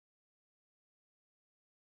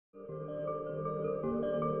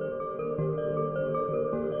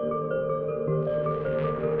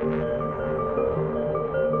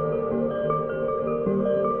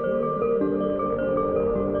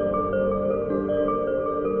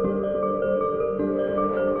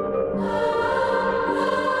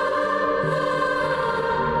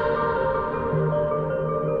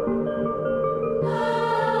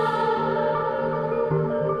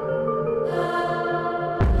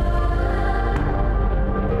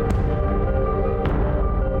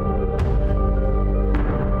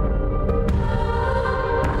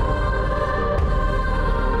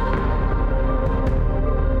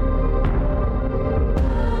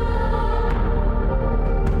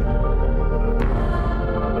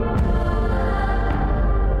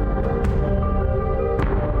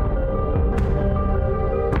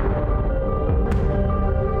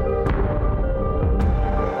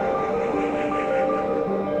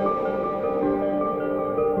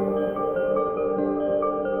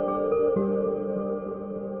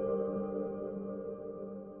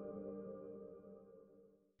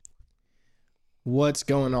What's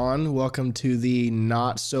going on? Welcome to the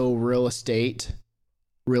Not So Real Estate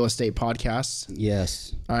podcast.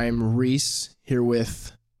 Yes. I'm Reese here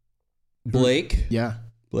with Blake. Yeah.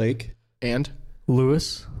 Blake. And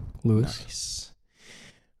Lewis. Nice.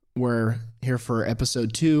 We're here for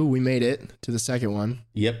episode 2. We made it to the second one.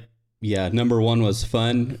 Yep. Yeah. Number 1 was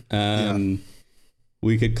fun.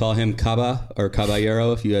 We could call him Caba or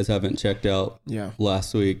Caballero if you guys haven't checked out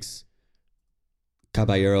last week's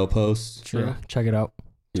Caballero post. True. Yeah, check it out.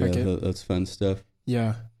 Check it. That's fun stuff.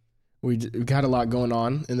 Yeah. We've had a lot going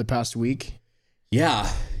on in the past week. Yeah.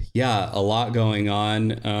 A lot going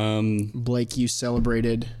on. Blake, you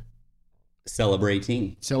celebrating.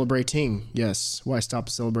 Yes. Why stop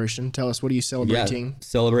the celebration? Tell us, what are you celebrating? Yeah,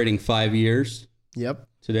 celebrating 5 years. Yep.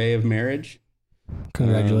 Today of marriage.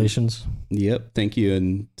 Congratulations. Yep. Thank you.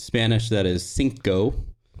 In Spanish, that is cinco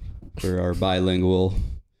for our bilingual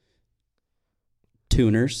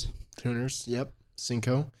tuners. Yep.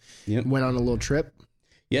 Cinco. Yep. Went on a little trip.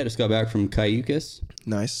 Yeah, just got back from Cayucas.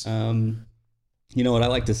 Nice. You know what I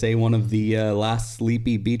like to say? One of the last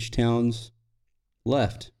sleepy beach towns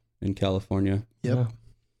left in California. Yep.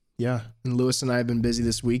 Yeah. And Lewis and I have been busy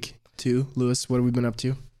this week too. Lewis, what have we been up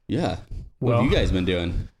to? Yeah. What have you guys been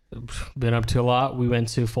doing? Been up to a lot. We went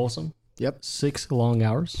to Folsom. Yep. 6 long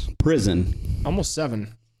hours. Prison. Almost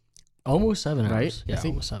 7. Almost 7 hours. Right? Yeah, I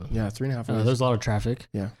think, almost 7. Yeah, 3.5 hours. There's a lot of traffic.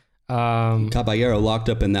 Yeah. Caballero locked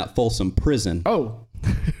up in that Folsom prison. Oh.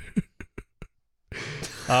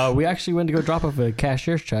 We actually went to go drop off a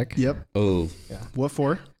cashier's check. Yep. Oh. Yeah. What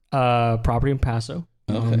for? Property in Paso.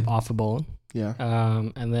 Okay. Off of Bowling. Yeah.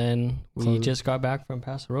 And then we just got back from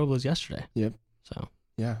Paso Robles yesterday. Yep. So.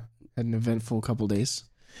 Yeah. Had an eventful couple days.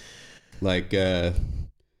 Like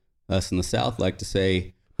us in the South like to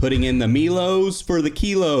say, putting in the Milos for the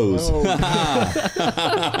kilos. Oh.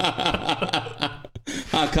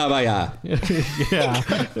 Caballero. Yeah.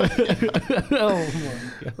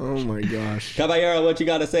 Oh my gosh. Caballero, what you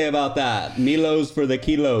got to say about that? Milos for the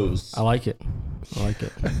kilos. I like it.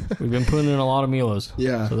 We've been putting in a lot of Milos.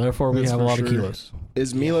 Yeah. So therefore we That's have a for lot sure. of kilos.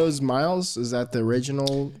 Is Milos miles? Is that the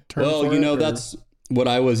original term? Well, for you it, know, or? that's what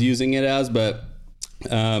I was using it as, but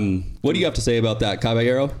what do you have to say about that,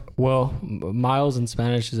 Caballero? Well, miles in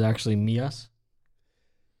Spanish is actually millas.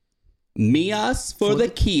 Millas for the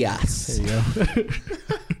kias. There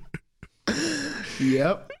you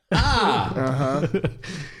go. Yep. Ah.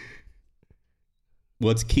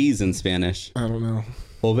 What's keys in Spanish? I don't know.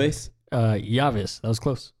 Joves? Llaves. That was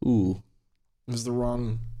close. Ooh. It was the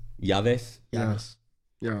wrong. Llaves? Yes.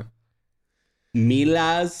 Yeah.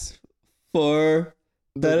 Millas for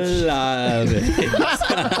the llaves.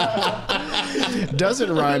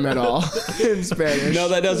 Doesn't rhyme at all in Spanish. No,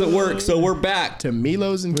 that doesn't work. So we're back to To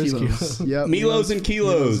Milos and Kilos. Yep. Milos and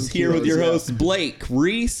Kilos, here with your yeah. hosts Blake,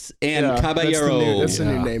 Reese, and Yeah, Caballero. That's the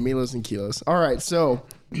new name, Milos and Kilos. All right, so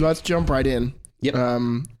let's jump right in. Yep.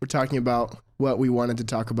 We're talking about what we wanted to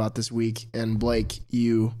talk about this week, and Blake,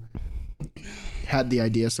 you had the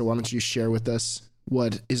idea, so why don't you share with us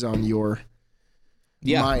what is on your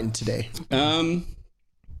mind today?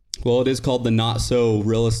 Well, it is called the Not So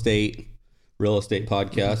Real Estate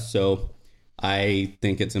podcast, so I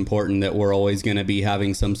think it's important that we're always going to be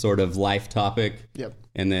having some sort of life topic. Yep.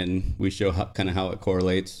 And then we show kind of how it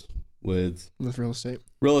correlates with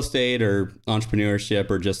real estate or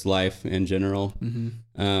entrepreneurship or just life in general.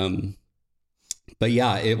 Mm-hmm. But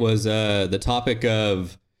yeah, it was the topic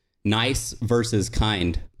of nice versus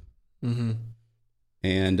kind. Mm-hmm.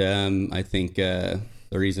 And I think the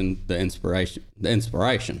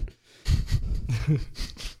inspiration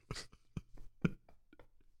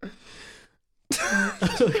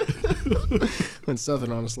Went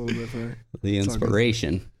southern on us a little bit there. The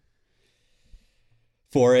inspiration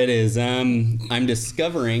for it is I'm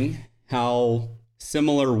discovering how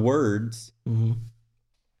similar words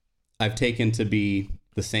I've taken to be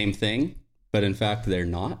the same thing, but in fact they're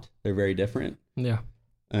not. They're very different. Yeah.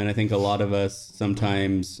 And I think a lot of us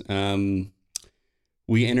sometimes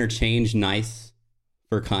we interchange nice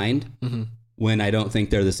for kind when I don't think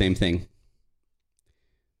they're the same thing.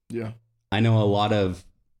 Yeah. I know a lot of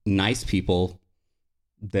nice people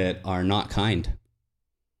that are not kind.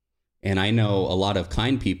 And I know a lot of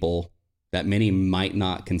kind people that many might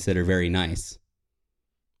not consider very nice.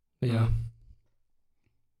 Yeah.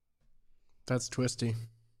 That's twisty.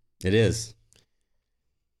 It is.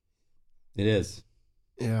 It is.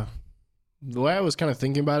 Yeah. The way I was kind of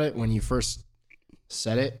thinking about it when you first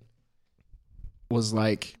said it was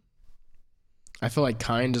like, I feel like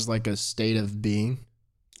kind is like a state of being.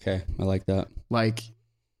 Okay. I like that. Like,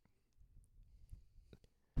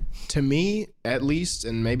 to me, at least,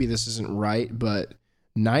 and maybe this isn't right, but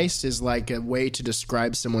nice is like a way to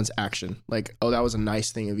describe someone's action. Like, oh, that was a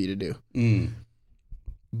nice thing of you to do.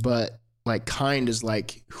 But like kind is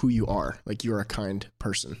like who you are. Like you're a kind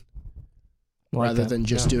person. Like rather than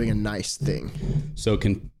just doing a nice thing. So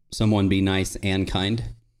can someone be nice and kind?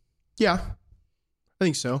 Yeah, I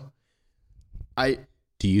think so.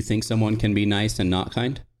 Do you think someone can be nice and not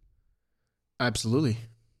kind? Absolutely.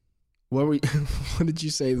 What did you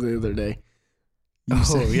say the other day? We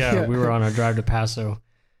were on our drive to Paso,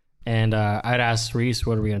 and I'd asked Reese,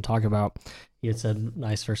 what are we going to talk about? He had said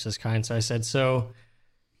nice versus kind. So I said,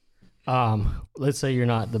 let's say you're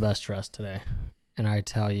not the best dressed today, and I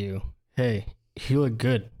tell you, hey, you look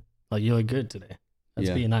good. Like, you look good today. That's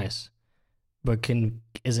being nice. But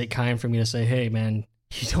is it kind for me to say, hey, man,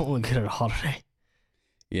 you don't look good at all today?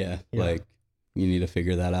 Yeah. Like, you need to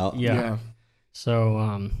figure that out. Yeah.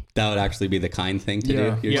 So that would actually be the kind thing to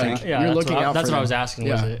do. You're looking out. That's what I was asking.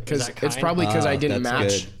 Yeah, because it's probably because I didn't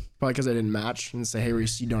match. Good. Probably because I didn't match, and say, "Hey,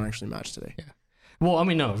 Reese, you don't actually match today." Yeah. Well, I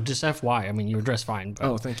mean, no, just FY. I mean, you were dressed fine.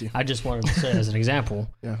 But thank you. I just wanted to say as an example.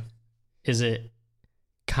 Yeah. Is it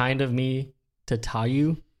kind of me to tell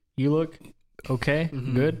you look okay,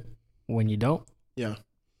 good, when you don't? Yeah.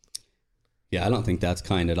 Yeah, I don't think that's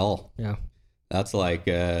kind at all. Yeah. That's like.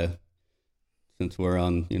 Since we're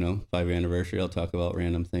on, 5-year anniversary, I'll talk about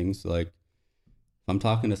random things. Like, if I'm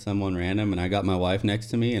talking to someone random and I got my wife next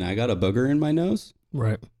to me and I got a booger in my nose.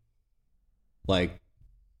 Right. Like,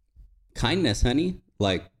 kindness, honey.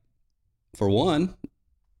 Like, for one,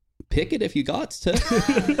 pick it if you got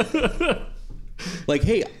to. Like,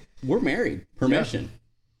 hey, we're married. Permission.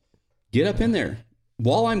 Yeah. Get up in there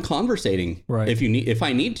while I'm conversating. Right. If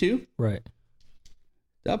I need to. Right. At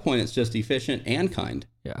that point, it's just efficient and kind.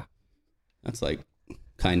 Yeah. That's like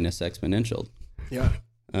kindness exponential. Yeah.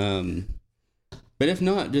 But if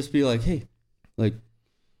not, just be like, hey, like,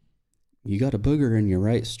 you got a booger in your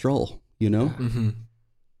right stroll, Mm-hmm.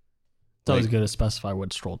 It's always good to specify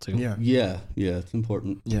what stroll to. Yeah. Yeah, it's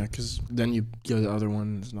important. Yeah, because then you go the other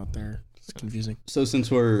one is not there. It's confusing. So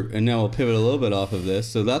and now we'll pivot a little bit off of this.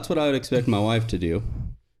 So that's what I would expect my wife to do.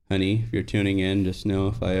 Honey, if you're tuning in, just know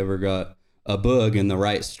if I ever got a boog in the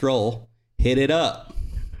right stroll, hit it up.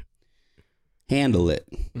 Handle it.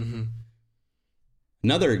 Mm-hmm.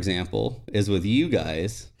 Another example is with you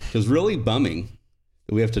guys. It was really bumming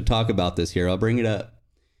that we have to talk about this here. I'll bring it up.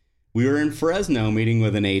 We were in Fresno meeting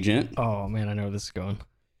with an agent. Oh, man, I know where this is going.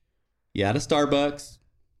 Yeah, at a Starbucks,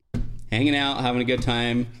 hanging out, having a good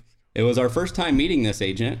time. It was our first time meeting this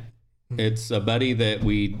agent. It's a buddy that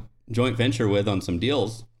we joint venture with on some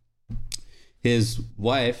deals. His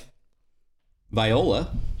wife,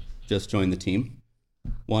 Viola, just joined the team.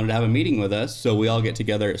 Wanted to have a meeting with us, so we all get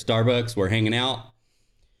together at Starbucks. We're hanging out.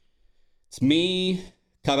 It's me,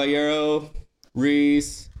 Caballero,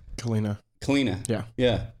 Reese, Kalina.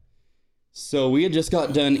 Yeah. So we had just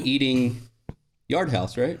got done eating Yard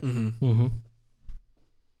House, right? Mm-hmm. Mm-hmm.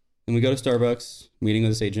 And we go to Starbucks, meeting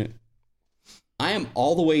with this agent. I am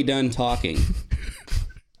all the way done talking.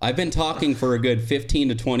 I've been talking for a good 15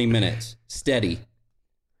 to 20 minutes, steady.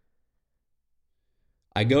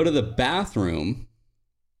 I go to the bathroom.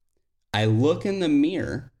 I look in the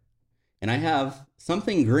mirror, and I have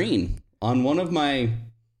something green on one of my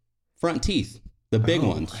front teeth, the big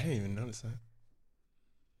ones. I didn't even notice that.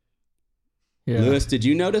 Yeah. Lewis, did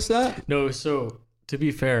you notice that? No, so to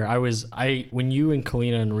be fair, when you and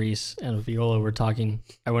Kalina and Reese and Viola were talking,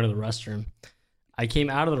 I went to the restroom. I came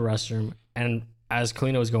out of the restroom, and as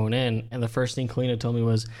Kalina was going in, and the first thing Kalina told me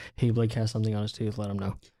was, hey, Blake has something on his tooth, let him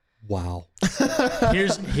know. Wow.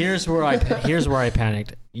 Here's where I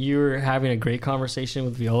panicked. You were having a great conversation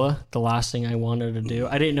with Viola. The last thing I wanted to do,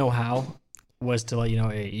 I didn't know how, was to let you know,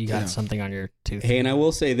 hey, you got something on your tooth. Hey, and I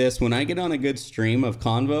will say this: when I get on a good stream of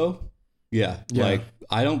convo, like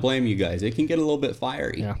I don't blame you guys. It can get a little bit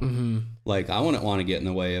fiery. Yeah. Mm-hmm. Like I wouldn't want to get in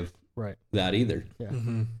the way of that either. Yeah.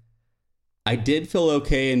 Mm-hmm. I did feel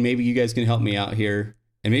okay, and maybe you guys can help me out here.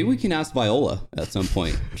 And maybe we can ask Viola at some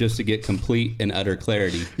point just to get complete and utter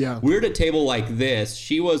clarity. Yeah. We're at a table like this.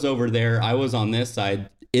 She was over there. I was on this side.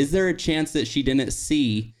 Is there a chance that she didn't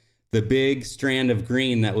see the big strand of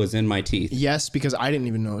green that was in my teeth? Yes, because I didn't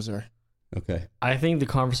even know it was there. Okay. I think the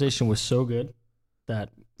conversation was so good that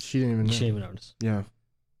she didn't even know. She didn't even notice. Yeah.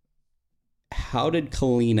 How did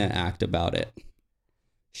Kalina act about it?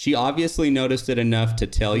 She obviously noticed it enough to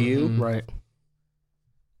tell you. Right.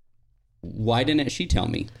 Why didn't she tell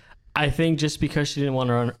me? I think just because she didn't want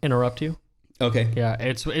to interrupt you. Okay. Yeah,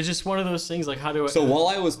 it's just one of those things. Like, how do I? So while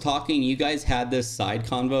I was talking, you guys had this side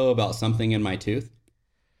convo about something in my tooth?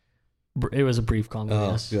 It was a brief convo.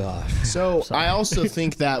 Oh, yes. gosh. So I also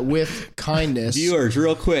think that with kindness, viewers,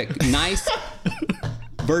 real quick, nice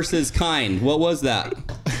versus kind. What was that?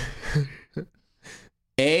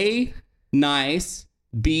 A, nice.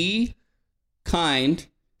 B, kind.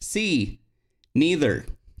 C, neither.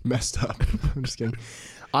 Messed up. I'm just kidding.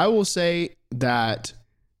 I will say that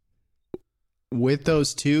with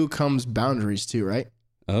those two comes boundaries too, right?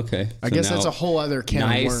 Okay. I guess that's a whole other can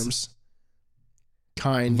of worms.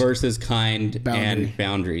 Kind versus kind and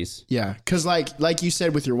boundaries. Yeah, because like you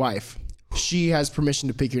said with your wife, she has permission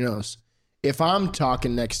to pick your nose. If I'm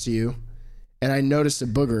talking next to you and I notice a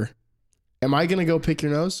booger, am I gonna go pick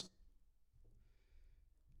your nose?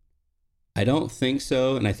 I don't think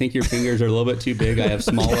so, and I think your fingers are a little bit too big. I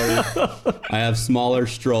have smaller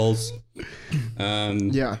strolls.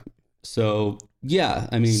 Yeah. So yeah,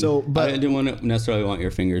 I mean, but I didn't necessarily want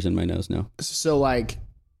your fingers in my nose. No. So like,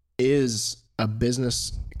 is a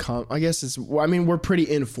business? I guess it's. I mean, we're pretty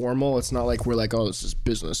informal. It's not like we're like, oh, this is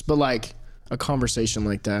business, but like a conversation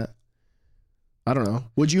like that. I don't know.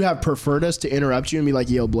 Would you have preferred us to interrupt you and be like,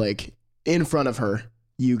 yo, Blake, in front of her,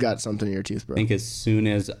 you got something in your tooth, bro? I think as soon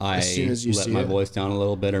as you let my voice down a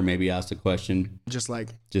little bit, or maybe ask a question, just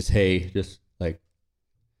hey, okay.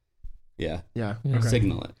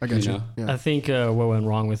 Signal it. I got you. Yeah. I think what went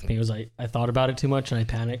wrong with me was I thought about it too much and I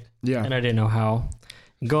panicked. Yeah. And I didn't know how.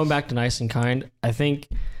 Going back to nice and kind, I think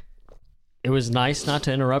it was nice not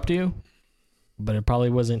to interrupt you, but it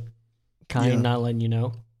probably wasn't kind not letting you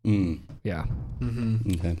know. Mm. Yeah.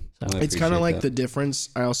 Mm-hmm. Okay. So it's kind of like the difference.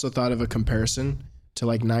 I also thought of a comparison to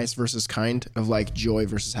like nice versus kind, of like joy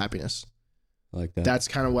versus happiness. I like that. That's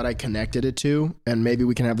kind of what I connected it to. And maybe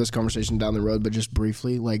we can have this conversation down the road, but just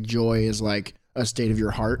briefly, like joy is like a state of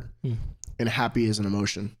your heart and happy is an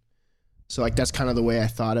emotion. So like, that's kind of the way I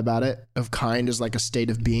thought about it. Of kind is like a state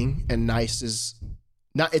of being, and nice is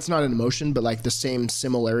not, it's not an emotion, but like the same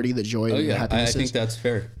similarity that joy and happiness is. I think that's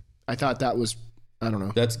fair. I thought that was, I don't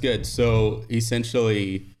know. That's good. So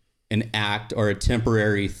essentially an act or a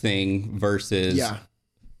temporary thing versus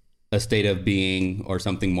a state of being or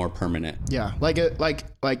something more permanent. Yeah. Like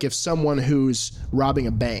if someone who's robbing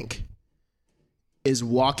a bank is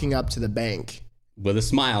walking up to the bank with a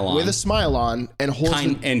smile on and holds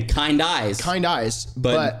kind eyes,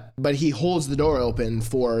 but he holds the door open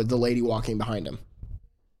for the lady walking behind him.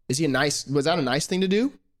 Was that a nice thing to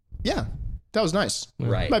do? Yeah. That was nice.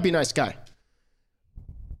 Right. Might be a nice guy.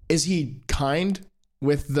 Is he kind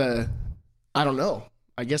with I don't know.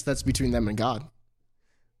 I guess that's between them and God.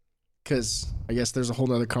 Because I guess there's a whole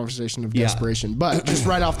nother conversation of desperation. But just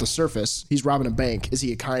right off the surface, he's robbing a bank. Is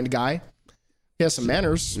he a kind guy? He has some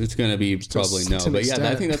manners. It's going to be probably no. But yeah,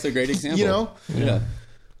 I think that's a great example. You know? Yeah.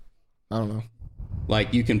 I don't know.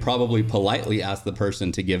 Like you can probably politely ask the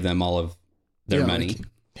person to give them all of their money. Like,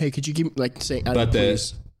 hey, could you give say but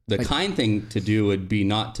please? The kind thing to do would be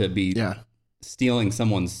not to be stealing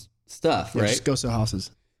someone's stuff, right? Just go sell houses.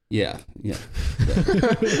 Yeah.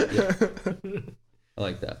 I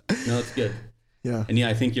like that. No, it's good. Yeah. And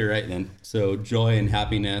I think you're right then. So joy and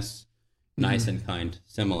happiness, nice and kind,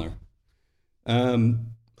 similar. Tell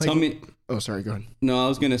me. Oh, sorry. Go ahead. No, I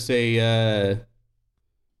was gonna say.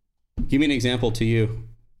 Give me an example to you,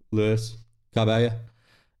 Luis Cabaya.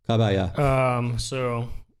 So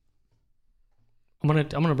I'm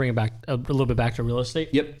gonna bring it back a little bit back to real estate.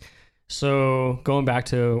 Yep. So going back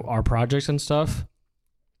to our projects and stuff,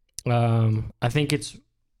 I think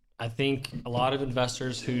a lot of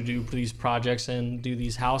investors who do these projects and do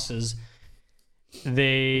these houses, I'm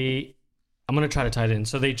going to try to tie it in.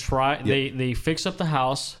 So they fix up the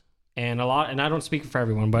house and I don't speak for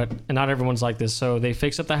everyone, but not everyone's like this. So they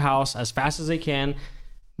fix up the house as fast as they can,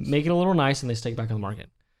 make it a little nice, and they stick back on the market.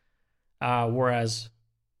 Whereas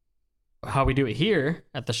how we do it here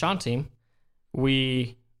at the Sean team,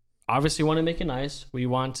 we obviously want to make it nice. We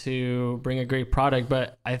want to bring a great product,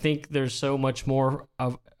 but I think there's so much more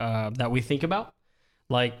of that we think about,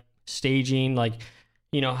 like staging, like,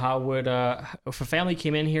 how would if a family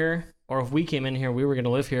came in here, or if we came in here, we were going to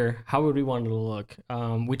live here, how would we want it to look?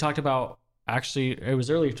 We talked about, actually, it was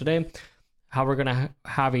earlier today, how we're going to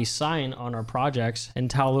have a sign on our projects and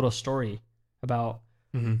tell a little story about,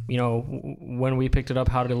 when we picked it up,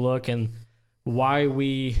 how did it look, and why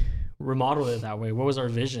we remodeled it that way. What was our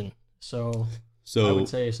vision? So I would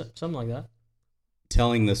say something like that.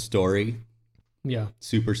 Telling the story. Yeah.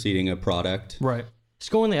 Superseding a product. Right.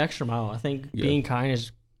 Just going the extra mile. I think being kind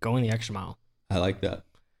is going the extra mile. I like that.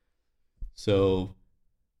 So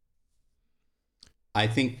I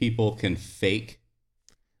think people can fake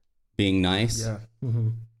being nice. Yeah. Mm-hmm.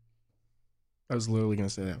 I was literally going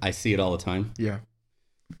to say that. I see it all the time. Yeah.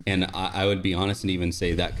 And I would be honest and even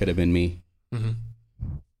say that could have been me. Mm-hmm.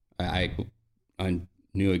 I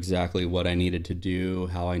knew exactly what I needed to do,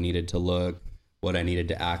 how I needed to look, what I needed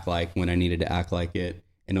to act like, when I needed to act like it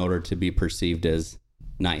in order to be perceived as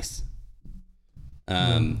nice.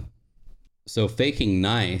 So faking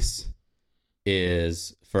nice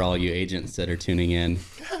is, for all you agents that are tuning in,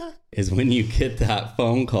 is when you get that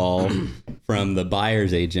phone call from the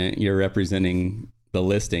buyer's agent, you're representing the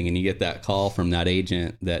listing, and you get that call from that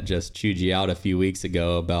agent that just chewed you out a few weeks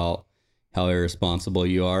ago about how irresponsible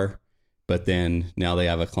you are. But then now they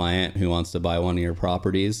have a client who wants to buy one of your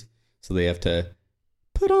properties. So they have to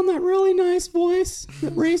put on that really nice voice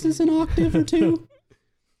that raises an octave or two.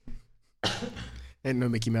 And no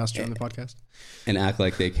Mickey Mouse during the podcast. And act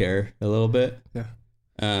like they care a little bit. Yeah.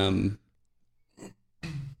 And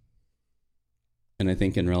I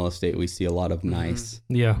think in real estate, we see a lot of nice.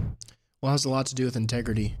 Yeah. Well, it has a lot to do with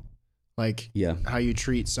integrity. Like how you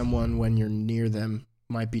treat someone when you're near them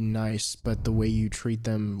might be nice, but the way you treat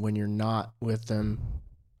them when you're not with them,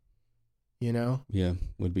 Yeah,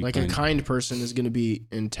 would be like kind. A kind person is going to be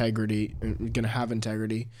going to have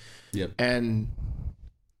integrity. Yep. And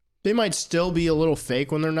they might still be a little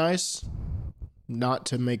fake when they're nice, not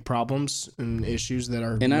to make problems and issues that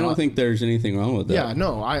are. And I don't think there's anything wrong with that. Yeah,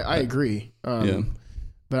 no, I agree.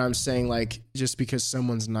 But I'm saying, like, just because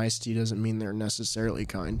someone's nice to you doesn't mean they're necessarily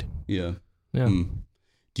kind. Yeah. Yeah.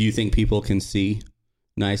 Do you think people can see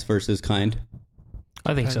nice versus kind?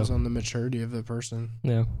 I think Depends so. on the maturity of the person.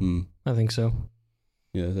 Yeah. I think so.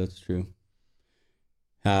 Yeah, that's true.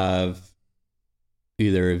 Have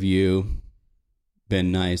either of you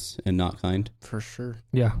been nice and not kind? For sure.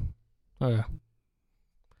 Yeah. Oh, yeah.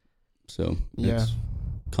 So it's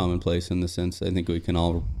commonplace in the sense I think we can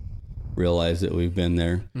all realize that we've been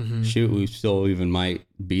there. Mm-hmm. Shoot, we still even might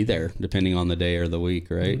be there depending on the day or the week,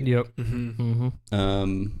 right? Yep. Mm-hmm.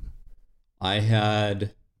 Mm-hmm. I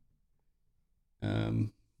had,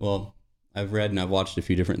 I've read and I've watched a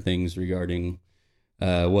few different things regarding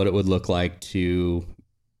what it would look like to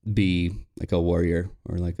be like a warrior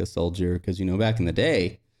or like a soldier. Because, back in the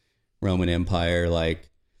day, Roman Empire,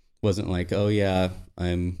 wasn't like, oh yeah,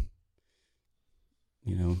 I'm,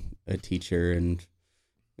 a teacher and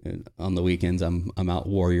on the weekends I'm out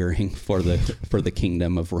warrioring for the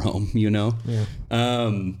kingdom of Rome, Yeah.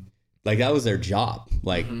 That was their job.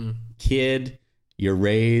 Kid, you're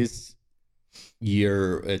raised,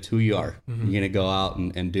 it's who you are. Mm-hmm. You're going to go out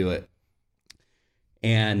and do it.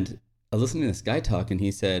 And I was listening to this guy talk, and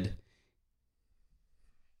he said,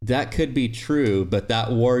 that could be true, but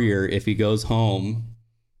that warrior, if he goes home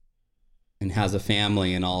and has a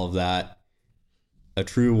family and all of that, a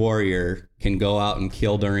true warrior can go out and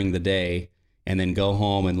kill during the day and then go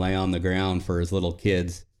home and lay on the ground for his little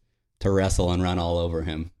kids to wrestle and run all over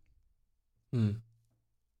him.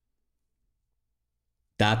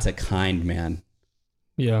 That's a kind man.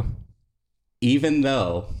 Yeah. Even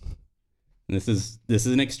though, this is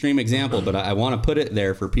an extreme example, but I want to put it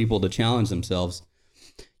there for people to challenge themselves.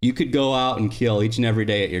 You could go out and kill each and every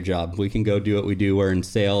day at your job. We can go do what we do. We're in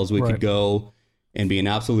sales. We could go and be an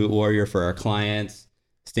absolute warrior for our clients,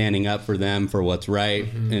 standing up for them for what's right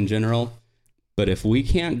in general. But if we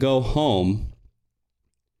can't go home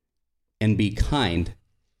and be kind,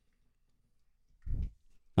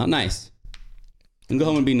 not nice, and go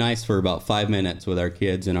home and be nice for about 5 minutes with our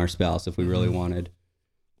kids and our spouse if we really wanted.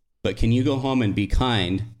 But can you go home and be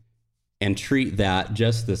kind and treat that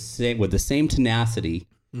just the same, with the same tenacity,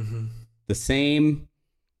 the same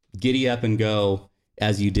giddy up and go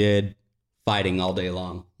as you did fighting all day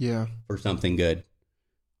long for something good?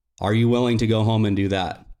 Are you willing to go home and do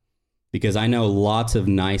that? because I know lots of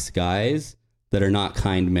nice guys that are not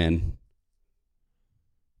kind men.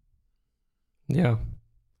 Yeah.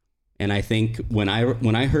 And I think when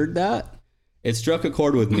I heard that, it struck a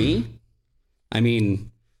chord with me. I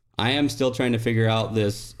mean, I am still trying to figure out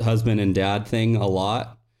this husband and dad thing a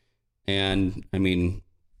lot. And I mean,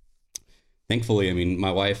 thankfully, I mean,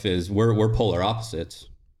 my wife we're polar opposites.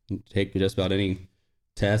 Take just about any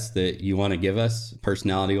test that you want to give us,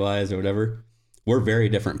 personality wise or whatever. We're very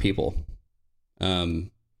different people.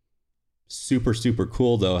 Super, super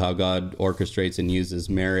cool though, how God orchestrates and uses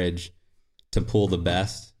marriage to pull the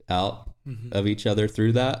best out of each other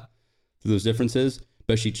through those differences.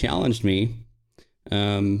 But she challenged me.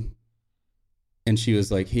 And she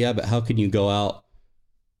was like, yeah, but how can you go out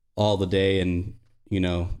all the day and,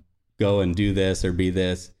 go and do this or be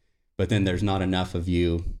this, but then there's not enough of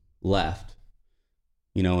you left,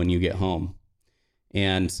 when you get home.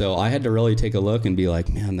 And so I had to really take a look and be like,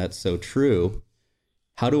 man, that's so true.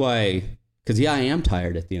 How do because I am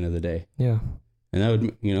tired at the end of the day. Yeah. And that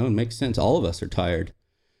would, it makes sense. All of us are tired.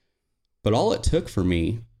 But all it took for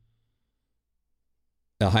me,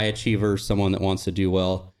 a high achiever, someone that wants to do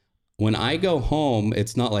well, when I go home,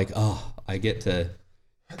 it's not like, oh, I get to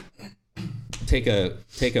take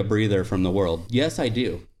a breather from the world. Yes, I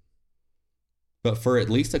do. But for at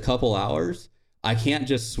least a couple hours, I can't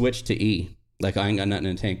just switch to E. Like I ain't got nothing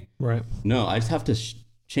in the tank. Right. No, I just have to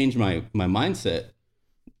change my mindset.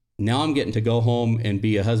 Now I'm getting to go home and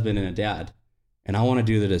be a husband and a dad. And I want to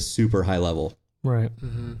do that at a super high level. Right.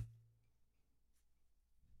 Mm-hmm.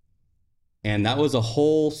 And that was a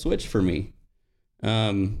whole switch for me.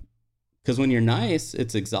 Because when you're nice,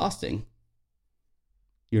 it's exhausting.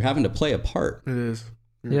 You're having to play a part. It is.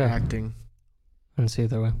 You're acting. I didn't see it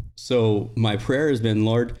that way. So my prayer has been,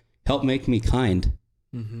 Lord, help make me kind.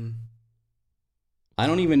 Mm-hmm. I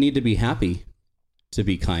don't even need to be happy to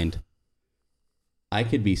be kind. I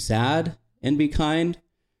could be sad and be kind.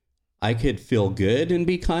 I could feel good and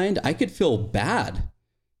be kind. I could feel bad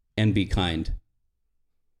and be kind.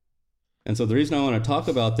 And so the reason I want to talk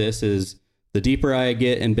about this is the deeper I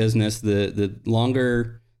get in business, the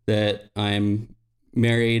longer that I'm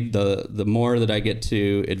married, the more that I get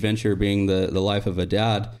to adventure being the life of a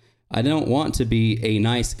dad. I don't want to be a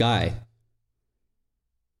nice guy.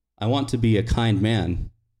 I want to be a kind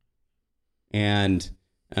man. And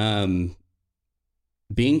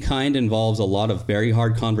being kind involves a lot of very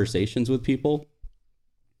hard conversations with people.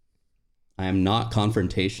 I am not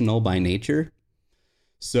confrontational by nature.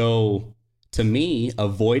 So to me,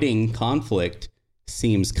 avoiding conflict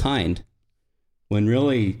seems kind when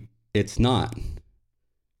really it's not.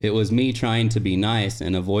 It was me trying to be nice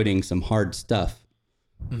and avoiding some hard stuff.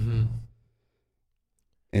 Mm-hmm.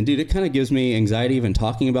 And dude, it kind of gives me anxiety even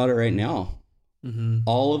talking about it right now. Mm-hmm.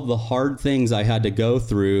 All of the hard things I had to go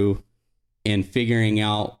through in figuring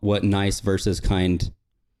out what nice versus kind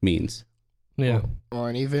means. Yeah. Well,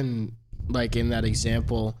 and even like in that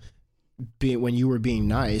example, when you were being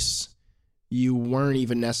nice, you weren't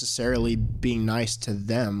even necessarily being nice to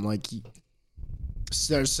them. Like,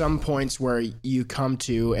 so there's some points where you come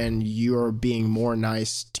to and you're being more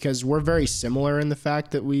nice because we're very similar in the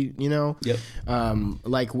fact that we, Yep.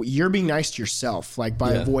 Like you're being nice to yourself, like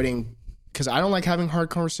by avoiding, because I don't like having hard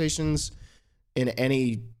conversations in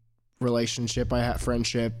any relationship I have,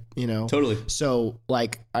 friendship, Totally. So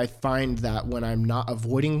like I find that when I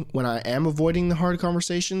am avoiding the hard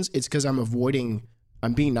conversations, it's because I'm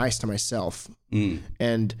being nice to myself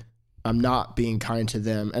and I'm not being kind to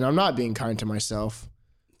them, and I'm not being kind to myself.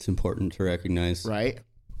 It's important to recognize. Right.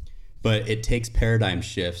 But it takes paradigm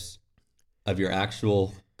shifts of your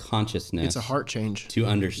actual consciousness. It's a heart change to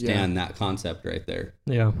understand that concept right there.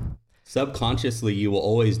 Yeah. Subconsciously, you will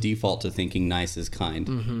always default to thinking nice is kind.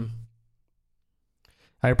 Mm-hmm.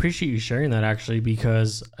 I appreciate you sharing that actually,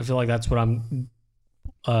 because I feel like that's what I'm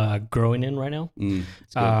growing in right now.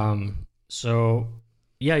 So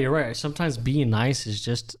yeah, you're right. Sometimes being nice is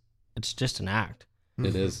just an act.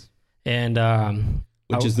 It is. And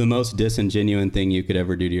which is the most disingenuous thing you could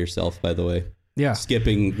ever do to yourself, by the way. Yeah.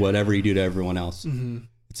 Skipping whatever you do to everyone else. Mm-hmm.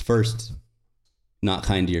 It's first not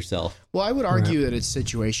kind to yourself. Well, I would argue that it's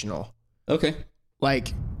situational. Okay.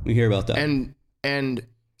 Like we hear about that. And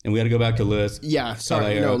we got to go back to Lewis. Yeah,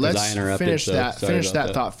 sorry. No, let's finish that. Finish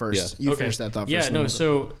that thought first. Yeah. Finish that thought first. Yeah, no.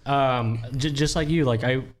 So, just like you, like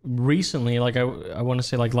I recently, like I want to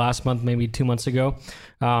say, like last month, maybe 2 months ago,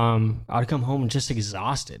 I'd come home just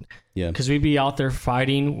exhausted. Yeah. Because we'd be out there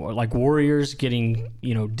fighting like warriors, getting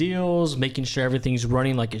deals, making sure everything's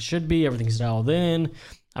running like it should be, everything's dialed in.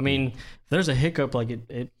 I mean, if there's a hiccup, like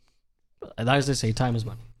it as they say, time is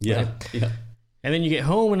money. Yeah. Right? Yeah. And then you get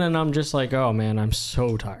home and then I'm just like, oh man, I'm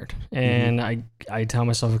so tired. And I tell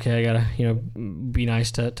myself, okay, I gotta, be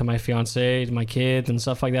nice to my fiance, to my kids and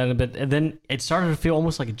stuff like that. And then it started to feel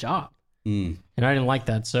almost like a job. And I didn't like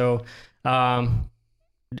that. So,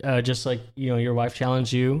 just like, your wife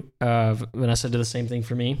challenged you, Vanessa did the same thing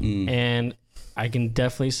for me. And I can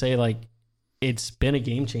definitely say like, it's been a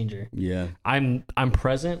game changer. Yeah. I'm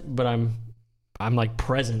present, but I'm like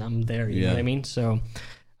present. I'm there. You know what I mean? So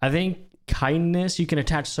I think kindness, you can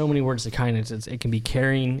attach so many words to kindness. It can be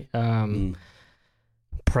caring,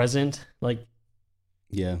 present. Like,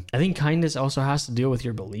 I think kindness also has to deal with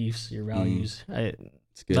your beliefs, your values.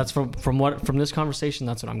 That's from this conversation.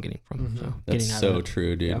 That's what I'm getting from. So that's so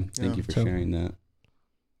true, dude. Yeah. Thank you for sharing that.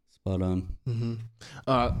 Spot on.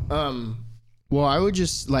 Well, I would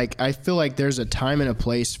just I feel like there's a time and a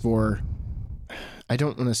place for, I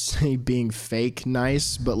don't want to say being fake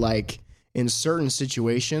nice, but like in certain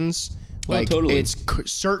situations, totally. It's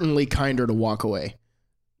certainly kinder to walk away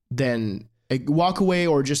than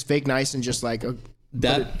or just fake nice and just like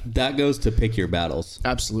that goes to pick your battles.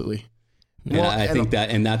 Absolutely. And well, I think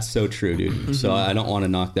and that's so true, dude. So I don't want to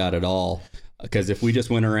knock that at all, because if we just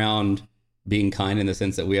went around being kind in the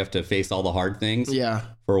sense that we have to face all the hard things,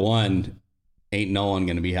 for one, ain't no one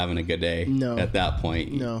going to be having a good day at that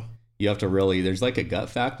point. No. You have to really, there's like a gut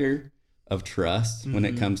factor of trust when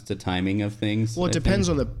it comes to timing of things. Well, it depends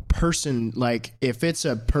on the person. Like if it's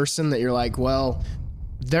a person that you're like, well,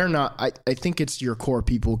 they're not, I think it's your core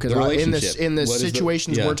people, because in the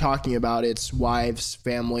situations we're talking about, it's wives,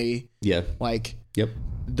 family. Yeah. Like,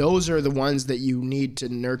 those are the ones that you need to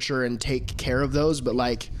nurture and take care of those. But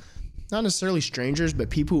like, not necessarily strangers, but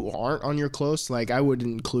people who aren't on your close. Like I would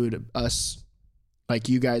include us. Like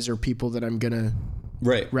you guys are people that I'm gonna,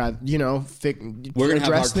 we're gonna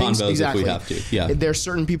have hard convos exactly. if we have to. Yeah, there's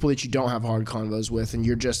certain people that you don't have hard convos with, and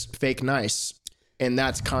you're just fake nice, and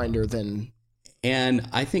that's kinder than. And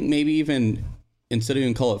I think maybe even instead of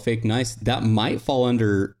even call it fake nice, that might fall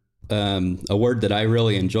under a word that I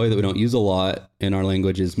really enjoy that we don't use a lot in our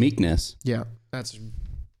language is meekness. Yeah, that's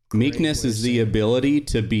meekness is the ability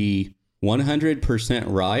to be 100%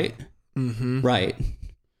 right, right.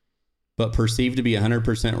 but perceived to be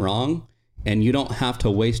 100% wrong, and you don't have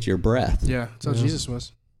to waste your breath. Yeah, that's how Jesus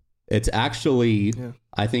was. It's actually,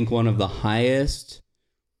 I think, one of the highest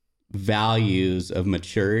values of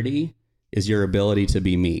maturity is your ability to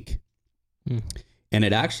be meek. And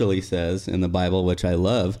it actually says in the Bible, which I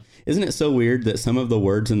love, isn't it so weird that some of the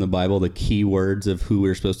words in the Bible, the key words of who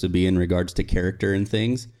we're supposed to be in regards to character and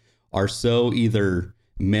things, are so either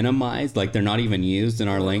minimized, like they're not even used in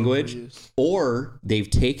our language, or they've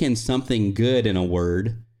taken something good in a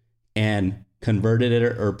word and converted it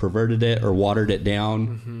or perverted it or watered it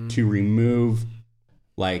down to remove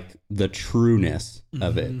like the trueness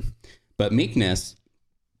of it. But meekness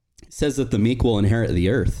says that the meek will inherit the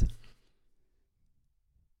earth.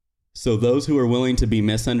 So those who are willing to be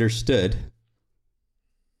misunderstood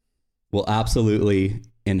will absolutely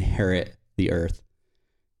inherit the earth.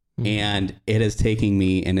 And it is taking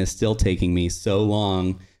me and is still taking me so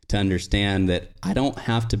long to understand that I don't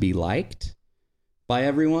have to be liked by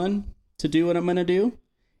everyone to do what I'm going to do.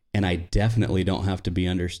 And I definitely don't have to be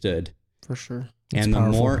understood. For sure. And the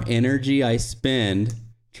more energy I spend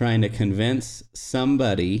trying to convince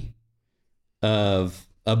somebody of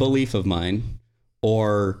a belief of mine,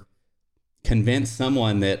 or convince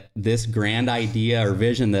someone that this grand idea or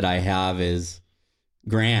vision that I have is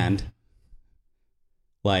grand,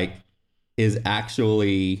 like, is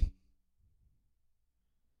actually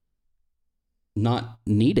not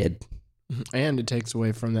needed. And it takes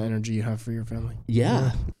away from the energy you have for your family.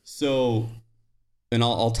 Yeah. So, and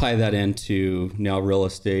I'll tie that into now real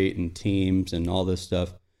estate and teams and all this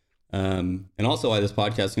stuff. And also why this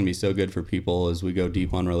podcast is going to be so good for people as we go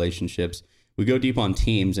deep on relationships. We go deep on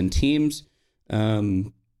teams, and teams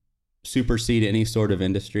supersede any sort of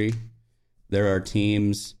industry. There are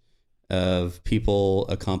teams of people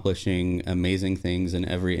accomplishing amazing things in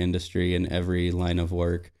every industry and every line of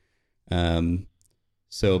work. But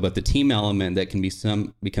the team element that can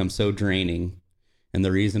become so draining, and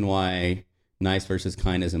the reason why nice versus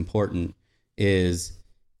kind is important is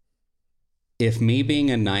if me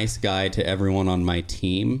being a nice guy to everyone on my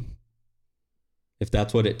team, if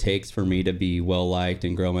that's what it takes for me to be well-liked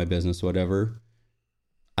and grow my business, whatever,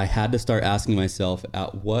 I had to start asking myself,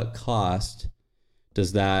 at what cost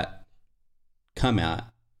does that come at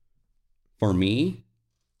for me,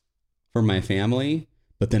 for my family,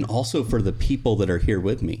 but then also for the people that are here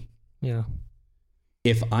with me? Yeah.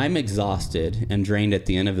 If I'm exhausted and drained at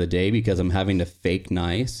the end of the day because I'm having to fake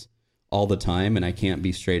nice all the time and I can't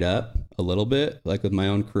be straight up a little bit, like with my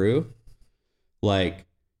own crew, like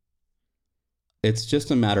it's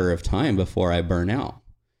just a matter of time before I burn out.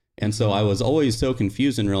 And so I was always so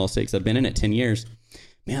confused in real estate because I've been in it 10 years.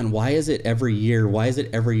 Man, why is it every year? Why is it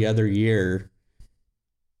every other year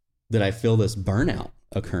that I feel this burnout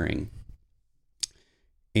occurring?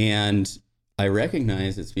 And I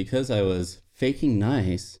recognize it's because I was faking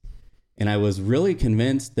nice. And I was really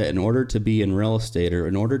convinced that in order to be in real estate or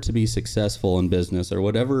in order to be successful in business or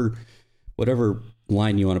whatever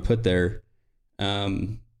line you want to put there,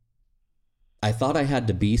 I thought I had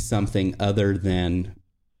to be something other than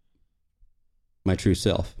my true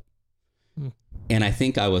self. And I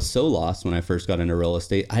think I was so lost when I first got into real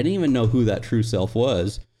estate. I didn't even know who that true self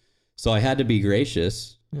was. So I had to be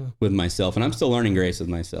gracious with myself, and I'm still learning grace with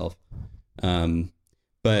myself.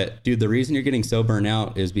 But dude, the reason you're getting so burnt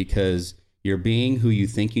out is because you're being who you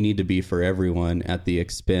think you need to be for everyone at the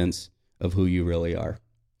expense of who you really are.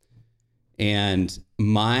 And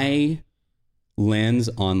my lens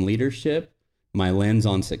on leadership, my lens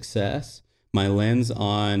on success, my lens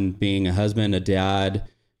on being a husband, a dad,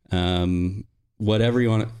 whatever you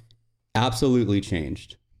want to, absolutely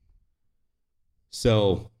changed.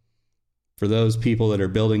 So for those people that are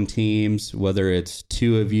building teams, whether it's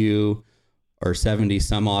 2 of you or 70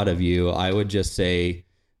 some odd of you, I would just say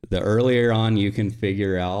the earlier on you can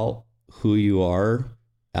figure out who you are,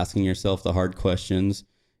 asking yourself the hard questions,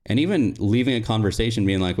 and even leaving a conversation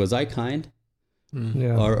being like, was I kind?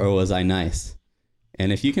 Or was I nice?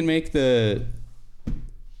 And if you can make the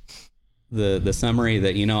summary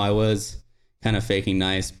that, you know, I was kind of faking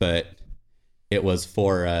nice, but it was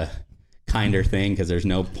for a kinder thing because there's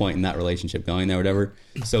no point in that relationship going there, whatever,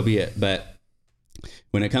 so be it. But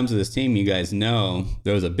when it comes to this team, you guys know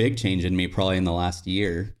there was a big change in me probably in the last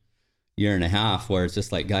year and a half, where it's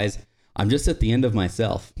just like, guys, I'm just at the end of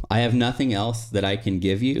myself. I have nothing else that I can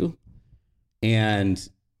give you. And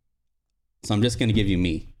so I'm just going to give you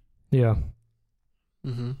me. Yeah.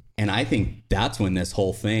 Mm-hmm. And I think that's when this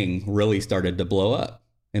whole thing really started to blow up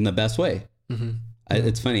in the best way. Mm-hmm.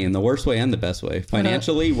 It's funny, in the worst way and the best way.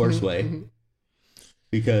 Financially, worst way.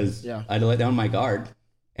 Because I'd let down my guard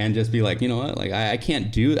and just be like, you know what? Like, I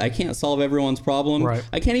can't solve everyone's problem. Right.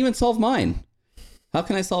 I can't even solve mine. How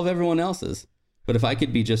can I solve everyone else's? But if I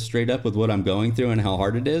could be just straight up with what I'm going through and how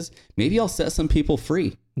hard it is, maybe I'll set some people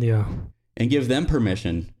free. Yeah. And give them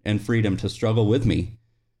permission and freedom to struggle with me.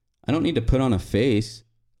 I don't need to put on a face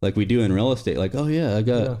like we do in real estate. Like, oh yeah, I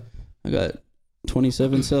got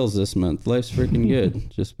 27 sales this month. Life's freaking good.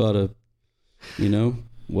 Just bought a,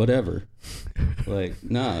 whatever. Like,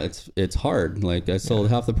 no, it's hard. Like, I sold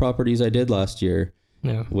half the properties I did last year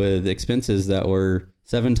with expenses that were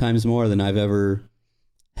 7 times more than I've ever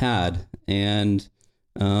had. And,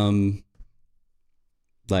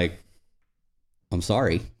 like, I'm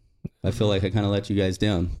sorry. I feel like I kind of let you guys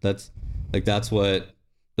down. Those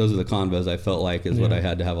are the convos I felt like is what I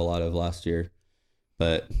had to have a lot of last year.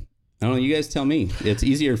 But I don't know, you guys tell me. It's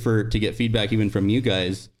easier to get feedback even from you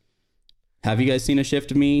guys. Have you guys seen a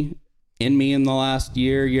shift in me in the last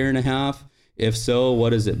year and a half? If so,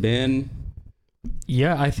 what has it been?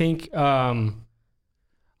 Yeah, I think I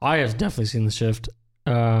have definitely seen the shift.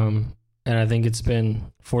 And I think it's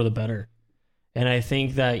been for the better. And I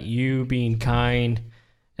think that you being kind,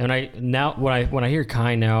 and when I hear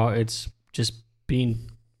kind now, it's just being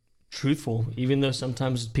truthful, even though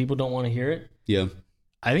sometimes people don't want to hear it. Yeah.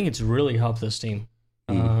 I think it's really helped this team.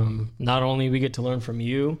 Not only we get to learn from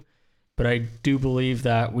you, but I do believe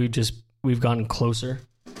that we've gotten closer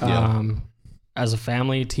as a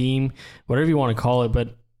family, team, whatever you want to call it.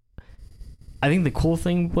 But I think the cool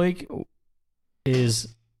thing, Blake, is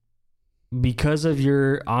because of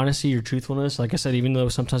your honesty, your truthfulness, like I said, even though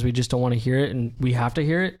sometimes we just don't want to hear it and we have to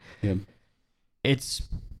hear it, it's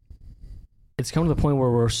come to the point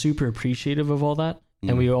where we're super appreciative of all that.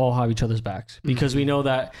 And we all have each other's backs because we know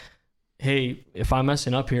that, hey, if I'm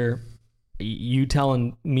messing up here, you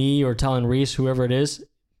telling me or telling Reese, whoever it is,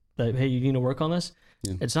 that, hey, you need to work on this.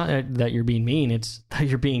 Yeah. It's not that you're being mean. It's that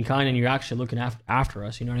you're being kind and you're actually looking after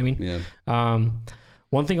us. You know what I mean? Yeah.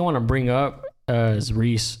 One thing I want to bring up is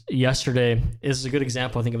Reese. Yesterday, this is a good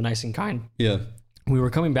example, I think, of nice and kind. Yeah. We were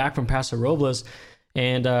coming back from Paso Robles,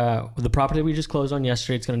 and the property we just closed on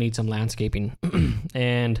yesterday, it's going to need some landscaping.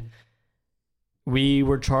 And we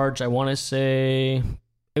were charged, I want to say,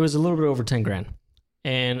 it was a little bit over 10 grand.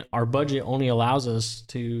 And our budget only allows us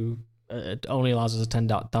a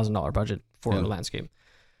 $10,000 budget for a landscape.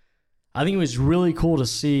 I think it was really cool to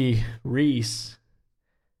see Reese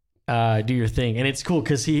do your thing. And it's cool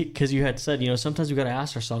because you had said, sometimes we got to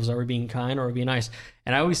ask ourselves, are we being kind or are we being nice?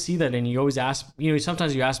 And I always see that, and you always ask,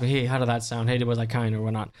 sometimes you ask me, hey, how did that sound? Hey, was I kind or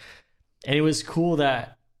whatnot? And it was cool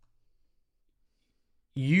that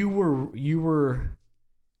you were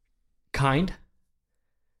kind,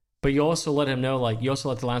 but you also let him know, like, you also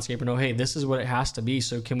let the landscaper know, hey, this is what it has to be.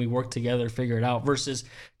 So can we work together, figure it out, versus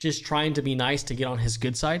just trying to be nice to get on his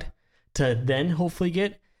good side to then hopefully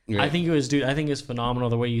get. Right. I think it was phenomenal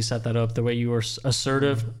the way you set that up, the way you were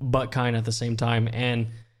assertive but kind at the same time. And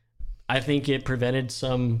I think it prevented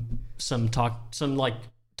some talks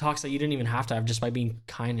that you didn't even have to have just by being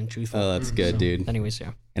kind and truthful. Oh, that's good, dude. Anyways,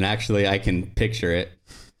 yeah. And actually, I can picture it.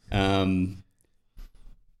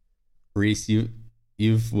 Reese,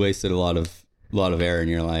 you've wasted a lot of air in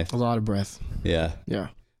your life. A lot of breath. Yeah. Yeah.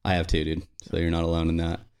 I have too, dude. So you're not alone in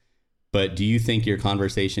that. But do you think your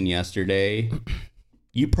conversation yesterday,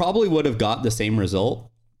 you probably would have got the same result,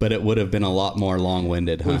 but it would have been a lot more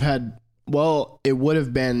long-winded, huh? It would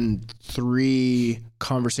have been 3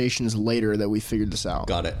 conversations later that we figured this out.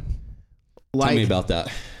 Got it. Tell me about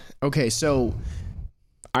that. Okay, so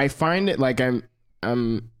I find it like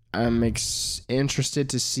I'm interested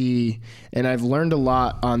to see, and I've learned a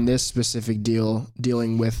lot on this specific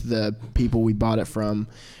dealing with the people we bought it from,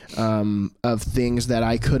 of things that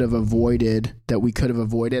we could have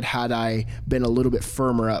avoided had I been a little bit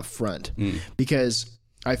firmer up front. Because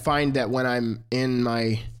I find that when I'm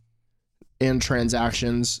in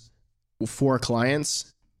transactions for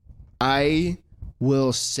clients, I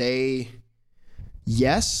will say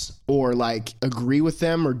yes, or like agree with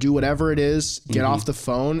them, or do whatever it is, get off the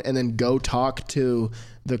phone and then go talk to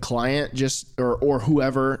the client or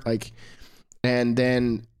whoever, like, and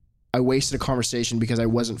then I wasted a conversation because I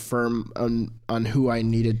wasn't firm on who I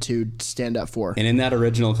needed to stand up for. And in that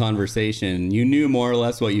original conversation, you knew more or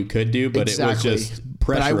less what you could do, but exactly. It was just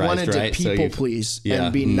pressurized, but I wanted right? to people please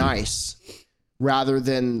and be nice rather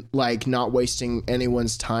than like not wasting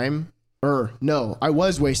anyone's time. Or no, I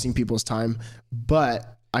was wasting people's time,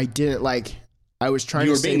 but I didn't I was trying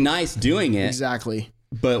to You were being nice doing it. Exactly.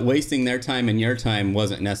 But wasting their time and your time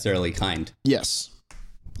wasn't necessarily kind. Yes.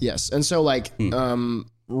 And so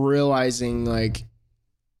realizing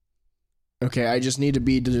okay, I just need to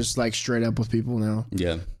be just straight up with people now.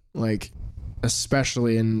 Yeah.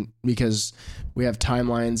 Especially because we have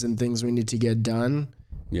timelines and things we need to get done.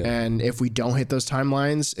 Yeah. And if we don't hit those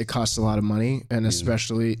timelines, it costs a lot of money. And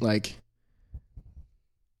especially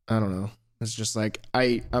I don't know. It's just I'm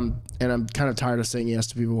kind of tired of saying yes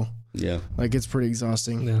to people. Yeah. It's pretty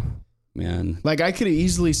exhausting. Yeah. Man. I could have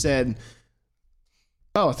easily said,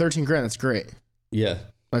 oh, 13 grand. That's great. Yeah.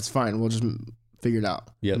 That's fine. We'll just figure it out.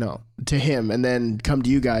 Yeah. No, to him, and then come to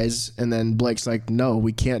you guys. And then Blake's like, no,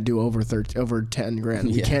 we can't do over 10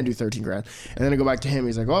 grand. We can't do 13 grand. And then I go back to him.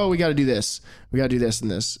 He's like, oh, we got to do this. We got to do this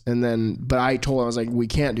and this. And then, but I told him, I was like, we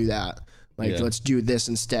can't do that. Let's do this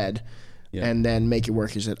instead. Yeah. And then make it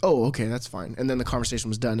work. He said, oh, okay, that's fine. And then the conversation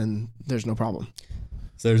was done and there's no problem.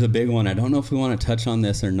 So there's a big one. I don't know if we want to touch on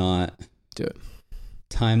this or not. Do it.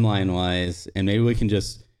 Timeline wise, and maybe we can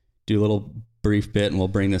just do a little brief bit and we'll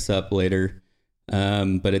bring this up later.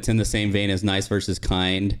 But it's in the same vein as nice versus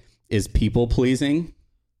kind, is people pleasing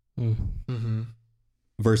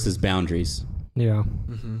versus boundaries. Yeah.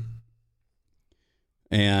 Mm-hmm.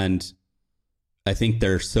 And I think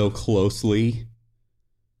they're so closely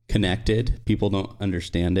connected. People don't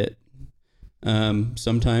understand it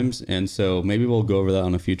sometimes. And so maybe we'll go over that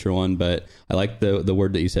on a future one, but I like the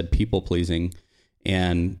word that you said, people pleasing.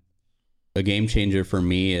 And a game changer for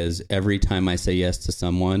me is every time I say yes to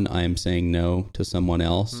someone, I am saying no to someone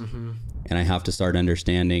else. Mm-hmm. And I have to start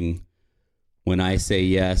understanding when I say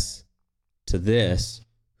yes to this,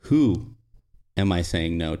 who am I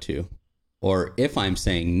saying no to? Or if I'm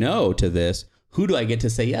saying no to this, who do I get to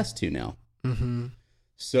say yes to now? Mm-hmm.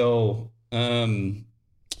 So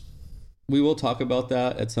we will talk about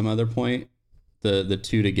that at some other point, the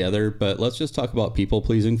two together, but let's just talk about people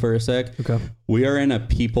pleasing for a sec. Okay. We are in a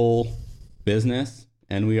people business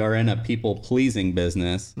and we are in a people pleasing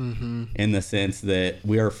business in the sense that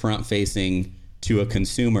we are front facing to a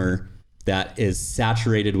consumer that is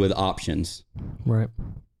saturated with options. Right.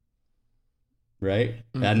 Right.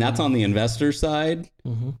 Mm-hmm. And that's on the investor side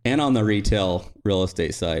and on the retail real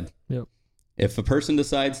estate side. Yep. If a person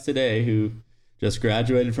decides today who just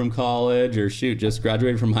graduated from college or just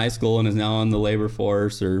graduated from high school and is now on the labor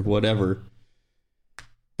force or whatever,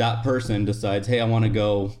 that person decides, hey, I want to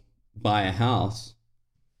go buy a house.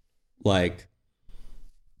 I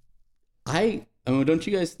mean, don't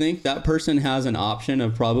you guys think that person has an option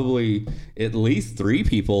of probably at least 3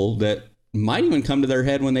 people that might even come to their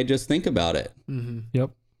head when they just think about it? Mm-hmm.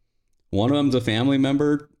 Yep. One of them's a family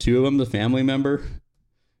member, 2 of them's a family member.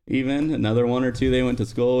 Even another 1 or 2 they went to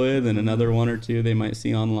school with, and another 1 or 2 they might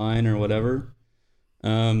see online or whatever.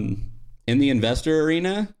 In the investor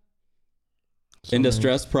arena, in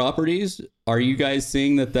distressed properties, are you guys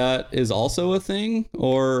seeing that is also a thing,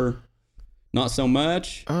 or not so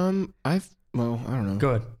much? I don't know. Go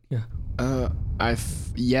ahead. Yeah.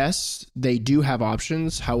 Yes, they do have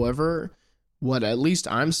options. However, what at least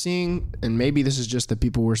I'm seeing, and maybe this is just the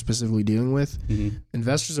people we're specifically dealing with,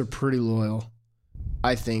 investors are pretty loyal,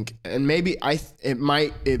 I think. And maybe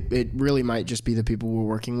it really might just be the people we're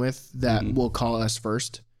working with that will call us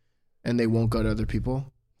first and they won't go to other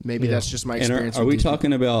people. Maybe that's just my experience. And are we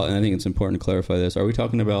talking about, and I think it's important to clarify this, are we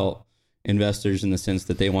talking about investors in the sense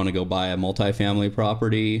that they want to go buy a multifamily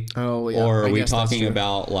property? Oh, yeah. Or are we talking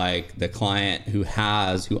about like the client who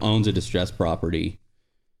owns a distressed property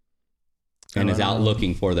and is out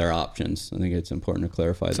looking for their options? I think it's important to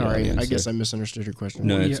clarify. Sorry, I guess I misunderstood your question.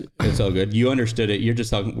 No, it's all good. You understood it. We're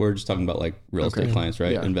just talking about like real estate clients,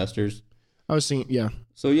 right? Yeah. Investors. I was thinking, yeah.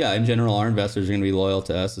 So yeah, in general, our investors are going to be loyal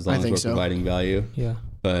to us as long as we're providing value. Yeah.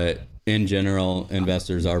 But in general,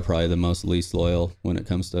 investors are probably the most least loyal when it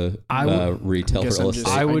comes to retail real estate.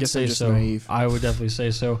 I would say so. Naive. I would definitely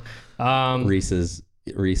say so.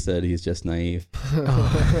 Reese said he's just naive.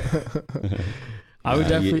 I would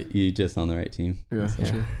definitely. You're just on the right team. Yeah.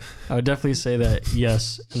 I would definitely say that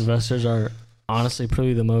yes, investors are honestly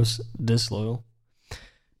probably the most disloyal.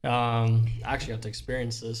 I actually got to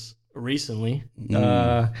experience this recently.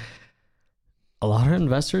 A lot of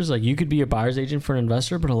investors, like you could be a buyer's agent for an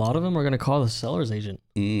investor, but a lot of them are going to call the seller's agent.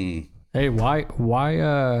 Hey, why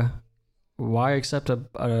accept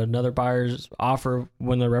another buyer's offer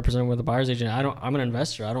when they're represented with a buyer's agent? I'm an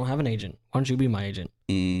investor. I don't have an agent. Why don't you be my agent?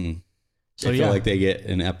 So I feel like they get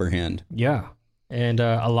an upper hand. Yeah. And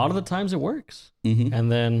a lot of the times it works.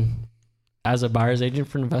 And then as a buyer's agent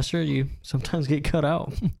for an investor, you sometimes get cut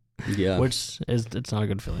out. Yeah. It's not a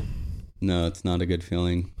good feeling. No, it's not a good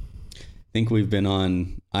feeling. I think I've been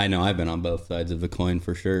on both sides of the coin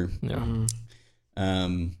for sure. Yeah.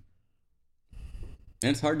 And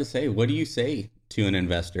it's hard to say. What do you say to an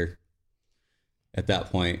investor at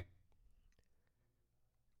that point?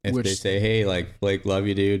 If they say, hey, like, Blake, love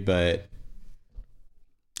you, dude, but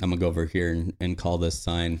I'm going to go over here and call this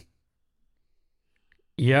sign.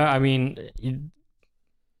 Yeah, I mean,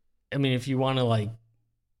 if you want to, like,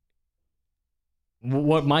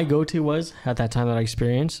 what my go-to was at that time that I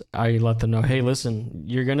experienced, I let them know, hey, listen,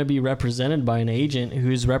 you're going to be represented by an agent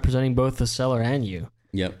who's representing both the seller and you.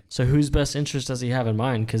 Yep. So whose best interest does he have in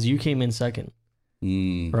mind? Because you came in second,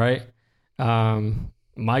 right?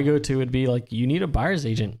 My go-to would be like, you need a buyer's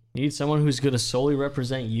agent. You need someone who's going to solely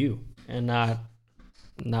represent you and not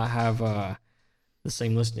have the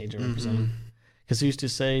same listing agent represent him. Because he used to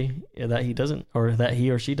say that he doesn't, or that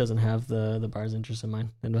he or she doesn't have the buyer's interest in mind,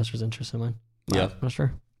 the investor's interest in mind. Yeah, I'm not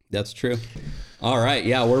sure. That's true. All right.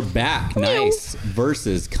 Yeah, we're back. Nice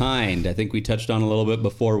versus kind. I think we touched on a little bit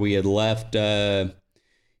before we had left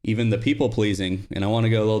even the people pleasing. And I want to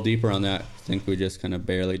go a little deeper on that. I think we just kind of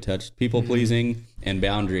barely touched people pleasing and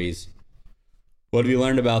boundaries. What have you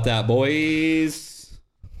learned about that, boys?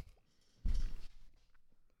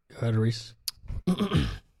 Go ahead, Reese.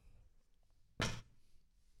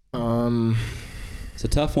 It's a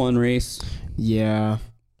tough one, Reese. Yeah.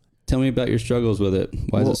 Tell me about your struggles with it.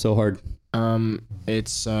 Why is it so hard?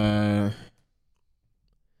 It's trying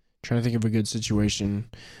to think of a good situation,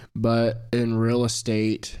 but in real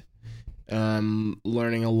estate,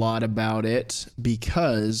 learning a lot about it,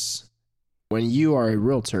 because when you are a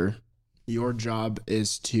realtor, your job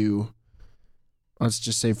is to, let's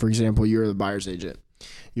just say, for example, you're the buyer's agent.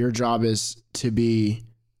 Your job is to be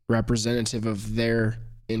representative of their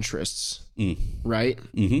interests, right?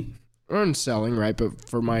 Mm-hmm. Or in selling, right? But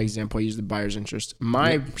for my example, I use the buyer's interest.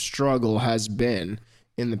 My struggle has been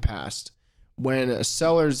in the past when a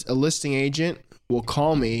listing agent will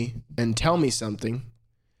call me and tell me something,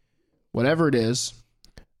 whatever it is,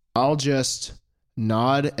 I'll just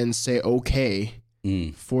nod and say okay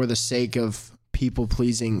for the sake of people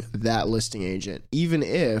pleasing that listing agent, even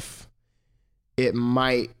if it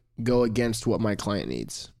might go against what my client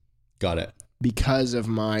needs. Got it. Because of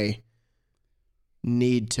my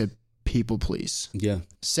need to people please. Yeah.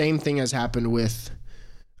 Same thing has happened with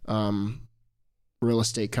real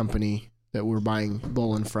estate company that we're buying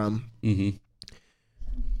Bullen from. Mm-hmm.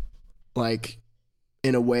 Like,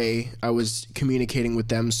 in a way, I was communicating with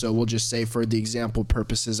them. So we'll just say, for the example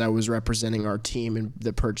purposes, I was representing our team in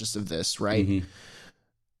the purchase of this, right? Mm-hmm.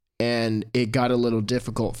 And it got a little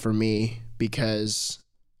difficult for me because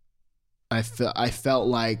I felt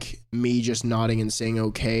like me just nodding and saying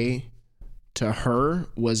okay to her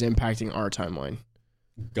was impacting our timeline.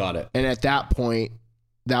 Got it. And at that point,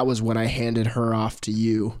 that was when I handed her off to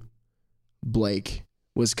you, Blake,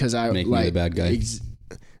 was because I Make me the bad guy.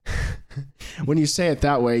 When you say it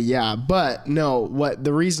that way, yeah. But no,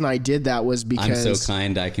 the reason I did that was because I'm so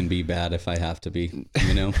kind I can be bad if I have to be,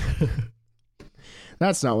 you know?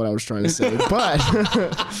 That's not what I was trying to say. But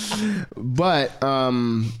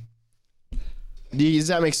does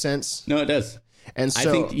that make sense? No, it does. And so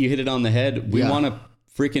I think you hit it on the head. We want to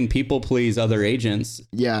freaking people please other agents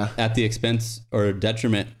at the expense or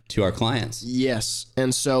detriment to our clients. Yes.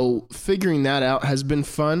 And so figuring that out has been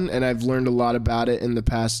fun, and I've learned a lot about it in the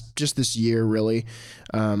past, just this year, really.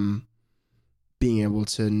 Being able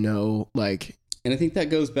to know, like... And I think that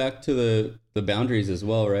goes back to the boundaries as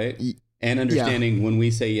well, right? And understanding when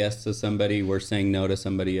we say yes to somebody, we're saying no to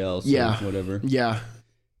somebody else or whatever. Yeah.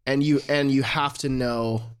 And you have to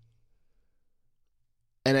know...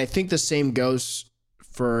 And I think the same goes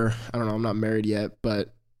for, I don't know, I'm not married yet,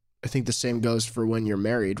 but I think the same goes for when you're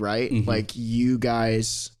married, right? Mm-hmm. Like you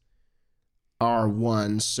guys are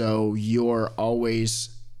one, so you're always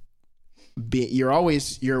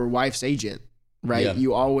your wife's agent, right? Yeah.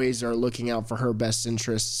 You always are looking out for her best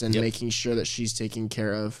interests and making sure that she's taken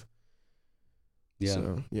care of. Yeah.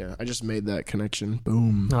 So, yeah, I just made that connection.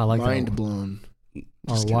 Boom. I like Mind that. Blown.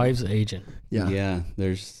 Our wife's agent. Yeah. Yeah.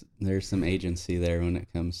 There's some agency there when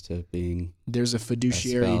it comes to being there's a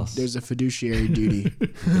fiduciary duty. Fiduciary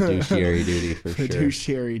duty for sure.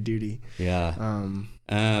 Fiduciary duty. Yeah.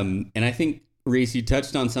 And I think, Reese, you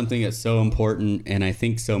touched on something that's so important, and I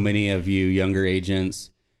think so many of you younger agents,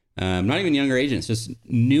 not even younger agents, just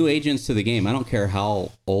new agents to the game. I don't care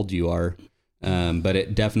how old you are, but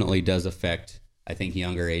it definitely does affect, I think,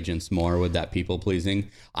 younger agents more with that people pleasing.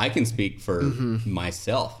 I can speak for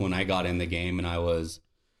myself when I got in the game and I was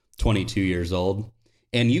 22 years old.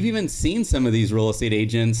 And you've even seen some of these real estate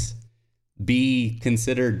agents be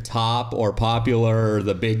considered top or popular or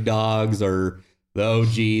the big dogs or the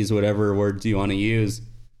OGs, whatever words you want to use.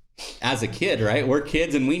 As a kid, right? We're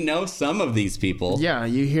kids and we know some of these people. Yeah,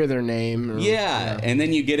 you hear their name. And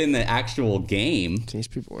then you get in the actual game. These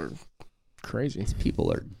people are crazy. These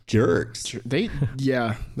people are jerks.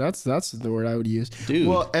 That's the word I would use. Dude.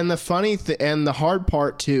 Well, and the funny and the hard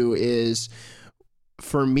part too is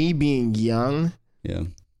for me being young. Yeah.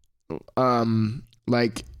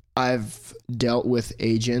 Like I've dealt with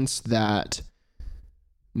agents that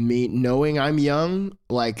knowing I'm young,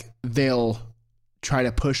 like they'll try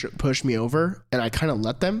to push me over, and I kind of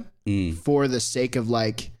let them for the sake of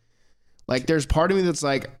like there's part of me that's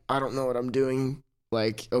like, I don't know what I'm doing.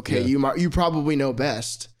 Like, okay, you probably know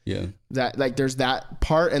best. Yeah. That like there's that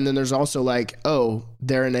part, and then there's also like, oh,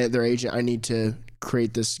 they're their agent. I need to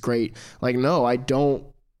create this great. Like, no, I don't.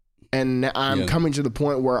 And I'm coming to the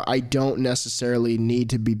point where I don't necessarily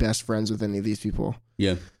need to be best friends with any of these people.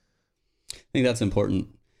 Yeah. I think that's important.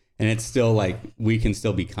 And it's still like, we can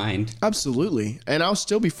still be kind. Absolutely. And I'll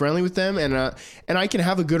still be friendly with them. And I can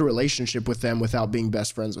have a good relationship with them without being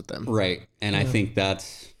best friends with them. Right. And I think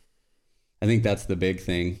that's the big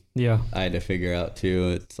thing. Yeah. I had to figure out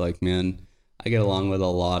too. It's like, man, I get along with a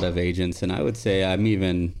lot of agents, and I would say I'm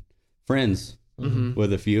even friends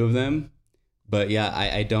with a few of them. But yeah,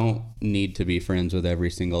 I don't need to be friends with every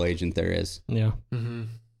single agent there is. Yeah. Mm-hmm.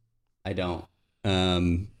 I don't.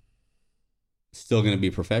 Still going to be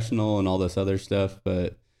professional and all this other stuff.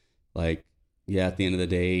 But like, yeah, at the end of the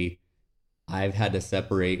day, I've had to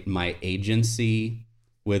separate my agency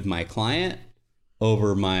with my client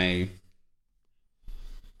over my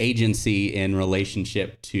agency in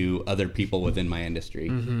relationship to other people within my industry.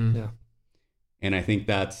 Mm-hmm. Yeah. And I think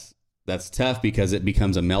that's tough because it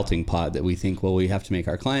becomes a melting pot that we think, well, we have to make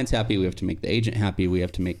our clients happy. We have to make the agent happy. We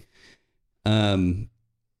have to make, no,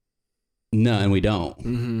 and we don't.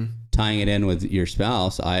 Mm-hmm. Tying it in with your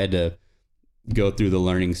spouse, I had to go through the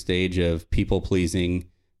learning stage of people pleasing,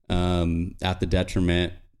 at the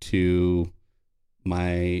detriment to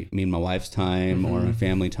me and my wife's time or my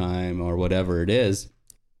family time or whatever it is,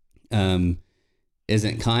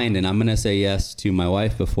 isn't kind. And I'm going to say yes to my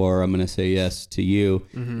wife before I'm going to say yes to you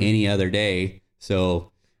any other day.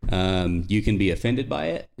 So, you can be offended by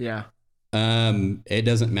it. Yeah. It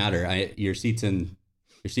doesn't matter. Your seat's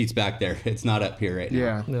back there. It's not up here right now.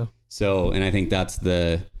 Yeah. No. So, and I think that's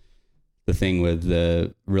the thing with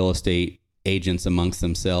the real estate agents amongst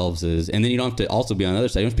themselves is, and then you don't have to also be on the other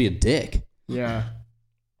side. You don't have to be a dick. Yeah.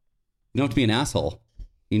 You don't have to be an asshole.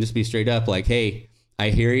 You can just be straight up like, hey,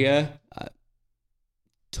 I hear you.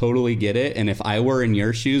 Totally get it. And if I were in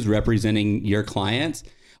your shoes representing your clients,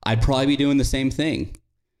 I'd probably be doing the same thing.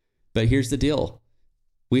 But here's the deal.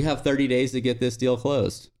 We have 30 days to get this deal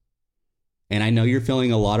closed. And I know you're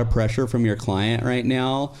feeling a lot of pressure from your client right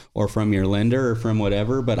now or from your lender or from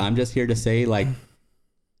whatever, but I'm just here to say, like,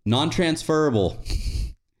 non-transferable.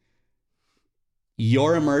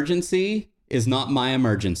 your emergency is not my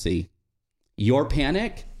emergency. Your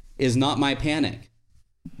panic is not my panic.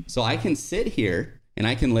 So I can sit here and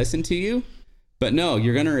I can listen to you, but no,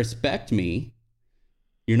 you're going to respect me.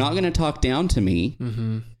 You're not going to talk down to me,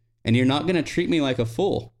 and you're not going to treat me like a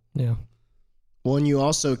fool. Yeah. Well, and you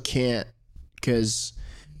also can't, because,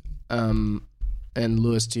 and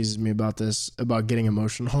Lewis teases me about this, about getting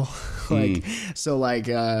emotional.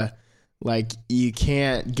 Like you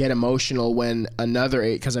can't get emotional when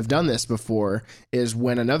because I've done this before, is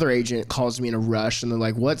when another agent calls me in a rush and they're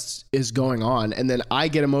like, what is going on? And then I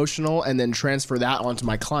get emotional and then transfer that onto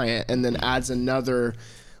my client, and then adds another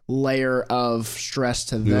layer of stress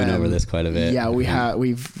to them. We went over this quite a bit. Yeah,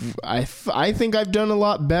 I think I've done a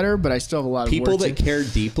lot better, but I still have a lot of people work that care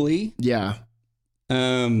deeply. Yeah.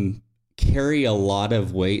 Carry a lot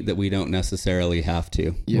of weight that we don't necessarily have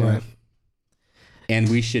to. Yeah. Right. And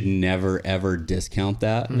we should never, ever discount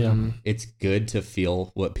that. Yeah. It's good to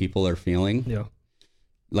feel what people are feeling. Yeah.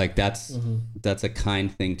 Like that's a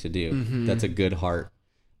kind thing to do. That's a good heart.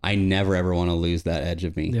 I never, ever want to lose that edge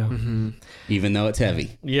of me. Yeah. Even though it's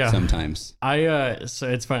heavy. Yeah. Sometimes. So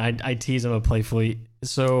it's fun. I tease him playfully.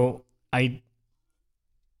 So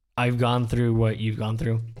I've gone through what you've gone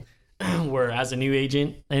through, where as a new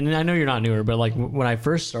agent, and I know you're not newer, but like when I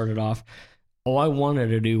first started off, all I wanted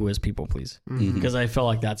to do was people please, because I felt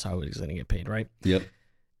like that's how I was going to get paid, right? Yep.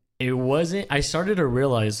 I started to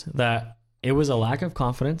realize that it was a lack of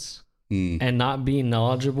confidence and not being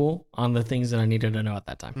knowledgeable on the things that I needed to know at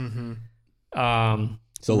that time.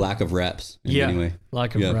 So lack of reps. Anyway.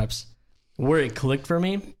 Lack of reps. Where it clicked for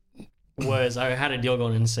me was I had a deal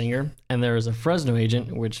going in Singer, and there was a Fresno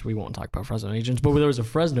agent, which we won't talk about Fresno agents, but there was a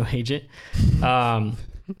Fresno agent,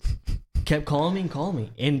 kept calling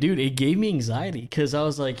me. And dude, it gave me anxiety because I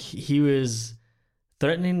was like, he was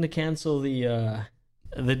threatening to cancel the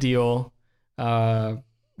deal,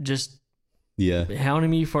 just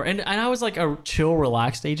hounding me and I was like a chill,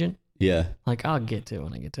 relaxed agent. Yeah. Like, I'll get to it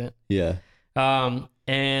when I get to it. Yeah.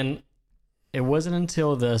 And it wasn't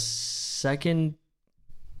until the second,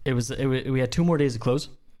 we had 2 more days to close,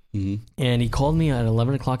 and he called me at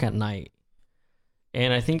 11 o'clock at night.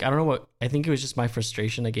 And I think it was just my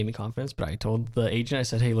frustration that gave me confidence, but I told the agent, I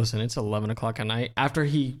said, hey, listen, it's 11 o'clock at night. After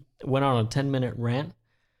he went on a 10-minute rant,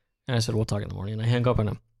 and I said, we'll talk in the morning, and I hung up on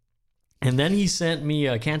him. And then he sent me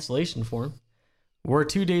a cancellation form. We're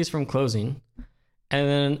 2 days from closing. And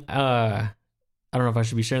then, I don't know if I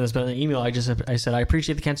should be sharing this, but in the email, I said, I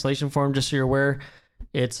appreciate the cancellation form. Just so you're aware,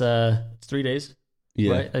 it's 3 days,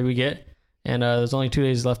 right, that we get. And there's only 2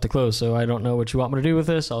 days left to close, so I don't know what you want me to do with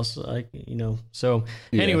this.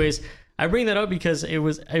 Anyways, I bring that up because it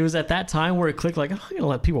was at that time where it clicked, like, I'm not gonna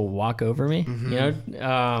let people walk over me,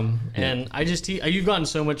 and I just you've gotten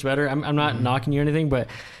so much better. I'm not knocking you or anything, but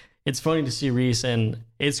it's funny to see Reese, and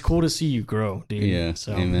it's cool to see you grow, dude. Yeah,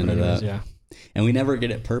 so, amen to that. Yeah, and we never get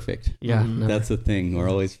it perfect. Yeah, that's the thing. We're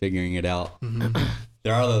always figuring it out.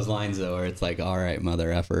 There are those lines though where it's like, all right,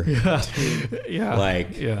 mother effer.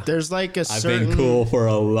 There's like I've been cool for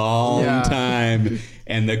a long time,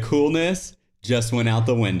 and the coolness just went out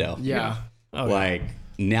the window. Yeah.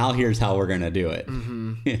 Now here's how we're gonna do it.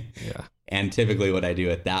 Yeah. And typically what I do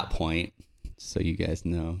at that point, so you guys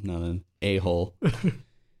know, not an a-hole,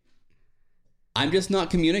 I'm just not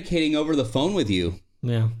communicating over the phone with you.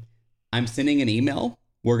 Yeah. I'm sending an email.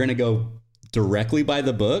 We're gonna go directly by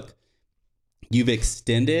the book. You've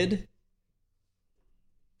extended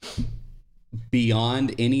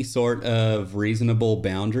beyond any sort of reasonable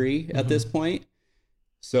boundary at this point.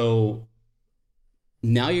 So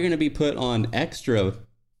now you're going to be put on extra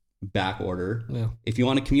back order. Yeah. If you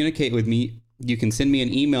want to communicate with me, you can send me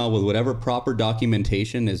an email with whatever proper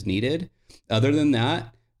documentation is needed. Other than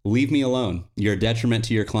that, leave me alone. You're a detriment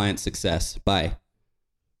to your client's success. Bye.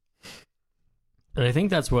 And I think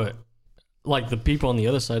that's what, like, the people on the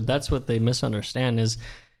other side, that's what they misunderstand, is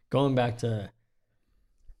going back to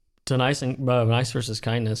nice versus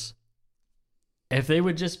kindness. If they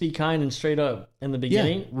would just be kind and straight up in the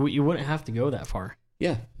beginning, you wouldn't have to go that far.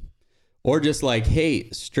 Yeah. Or just like, hey,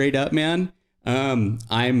 straight up, man, I'm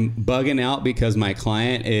bugging out because my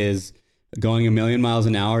client is going 1,000,000 miles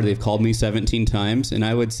an hour. They've called me 17 times. And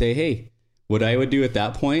I would say, hey, what I would do at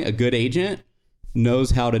that point, a good agent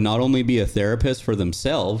knows how to not only be a therapist for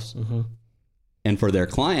themselves and for their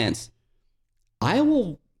clients. I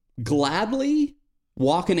will gladly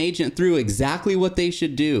walk an agent through exactly what they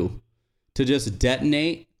should do to just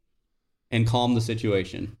detonate and calm the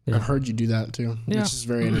situation. Yeah. I've heard you do that too, which is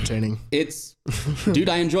very entertaining. Dude,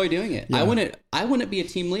 I enjoy doing it. Yeah. I wouldn't be a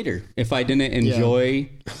team leader if I didn't enjoy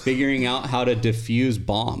figuring out how to defuse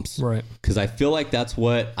bombs. Right. Because I feel like that's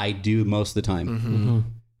what I do most of the time.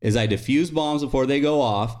 Is I defuse bombs before they go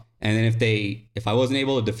off, and then if I wasn't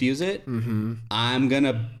able to defuse it, I'm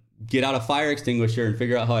gonna get out a fire extinguisher and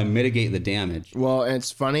figure out how I mitigate the damage. Well, and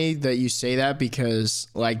it's funny that you say that because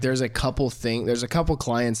like there's a couple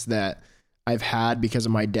clients that I've had because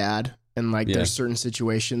of my dad, and like there's certain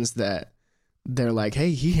situations that they're like,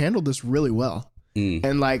 hey, he handled this really well.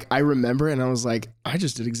 And like I remember, and I was like, I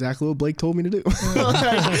just did exactly what Blake told me to do.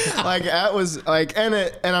 like that was like, and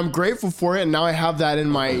I'm grateful for it. And now I have that in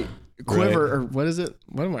my quiver, or what is it?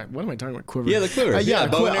 What am I talking about? Quiver. Yeah, the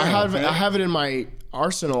quiver. I have it in my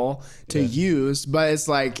arsenal to use, but it's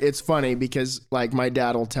like, it's funny because like my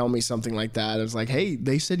dad will tell me something like that. It's like, hey,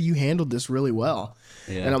 they said you handled this really well.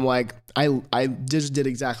 Yeah. And I'm like, I just did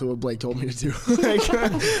exactly what Blake told me to do.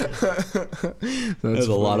 There's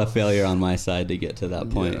a lot of failure on my side to get to that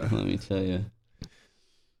point. Yeah. Let me tell you.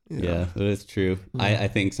 Yeah, it's true. I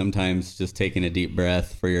think sometimes just taking a deep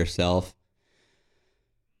breath for yourself.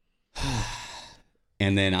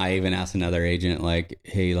 And then I even asked another agent, like,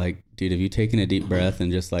 hey, like, dude, have you taken a deep breath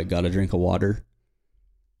and just like got a drink of water?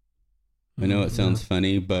 I know it sounds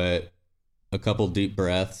funny, but a couple deep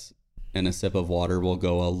breaths and a sip of water will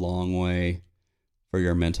go a long way for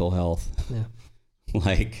your mental health. Yeah.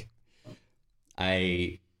 Like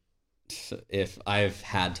if I've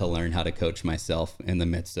had to learn how to coach myself in the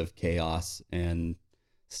midst of chaos and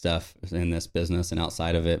stuff in this business and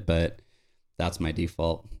outside of it, but that's my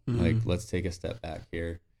default. Like, let's take a step back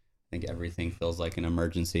here. I think everything feels like an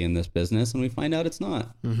emergency in this business, and we find out it's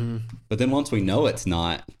not. But then once we know it's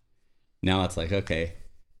not, now it's like, okay,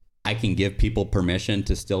 I can give people permission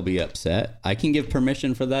to still be upset. I can give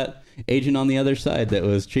permission for that agent on the other side that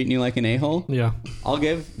was treating you like an a-hole. Yeah. I'll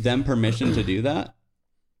give them permission to do that.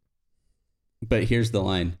 But here's the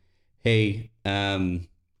line. Hey,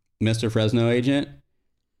 Mr. Fresno agent,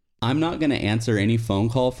 I'm not going to answer any phone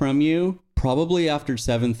call from you probably after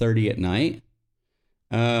 7:30 at night.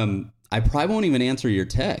 I probably won't even answer your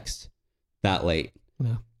text that late.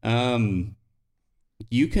 Yeah.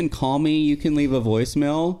 You can call me, you can leave a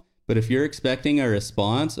voicemail, but if you're expecting a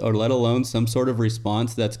response, or let alone some sort of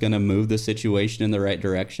response that's going to move the situation in the right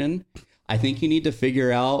direction, I think you need to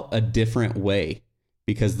figure out a different way,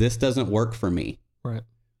 because this doesn't work for me. Right.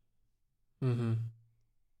 And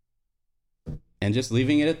just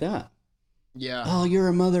leaving it at that. Yeah. Oh, you're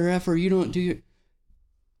a mother effer. You don't do your...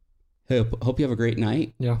 Hey, hope you have a great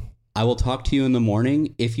night. Yeah. I will talk to you in the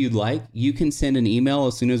morning. If you'd like, you can send an email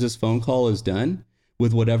as soon as this phone call is done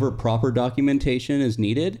with whatever proper documentation is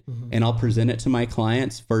needed, and I'll present it to my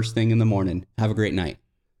clients first thing in the morning. Have a great night.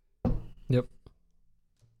 Yep.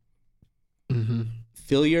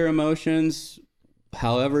 Feel your emotions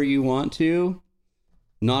however you want to.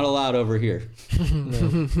 Not allowed over here.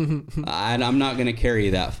 I'm not going to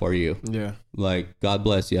carry that for you. Yeah. Like, God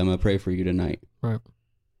bless you. I'm going to pray for you tonight. Right. I'm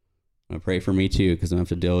going to pray for me too, because I'm going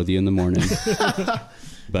to have to deal with you in the morning.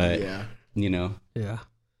 But, you know. Yeah.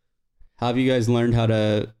 How have you guys learned how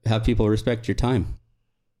to have people respect your time?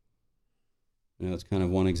 You know, it's kind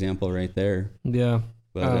of one example right there. Yeah.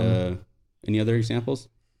 But any other examples?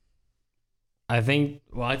 I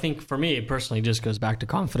think for me, it personally just goes back to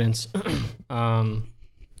confidence.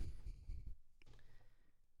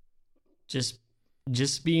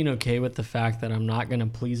 Just being okay with the fact that I'm not going to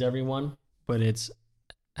please everyone, but it's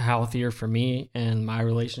healthier for me and my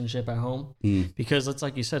relationship at home. Because it's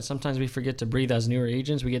like you said, sometimes we forget to breathe as newer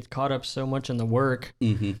agents. We get caught up so much in the work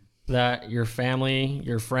that your family,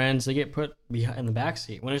 your friends, they get put in the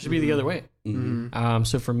backseat when it should be the other way.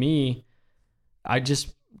 So for me, I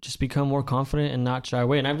just become more confident and not shy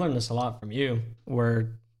away. And I've learned this a lot from you, where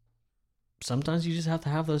sometimes you just have to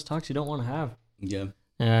have those talks you don't want to have. Yeah.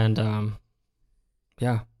 And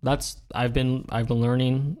I've been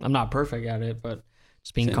learning. I'm not perfect at it, but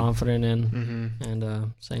just being confident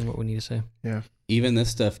and saying what we need to say. Yeah. Even this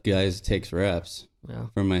stuff, guys, takes reps. Yeah.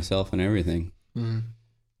 From myself and everything. I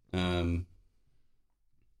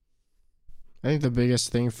think the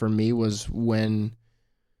biggest thing for me was when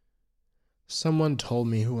someone told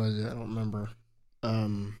me, who was it? I don't remember.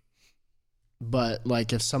 But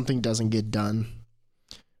like if something doesn't get done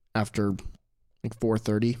after like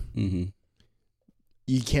 4:30,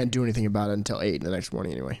 you can't do anything about it until 8 the next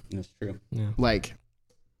morning anyway. That's true. Yeah. Like,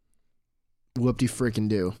 whoop-de-freaking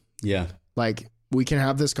do. Yeah. Like, we can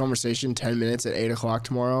have this conversation 10 minutes at 8 o'clock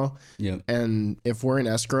tomorrow. Yeah. And if we're in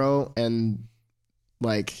escrow and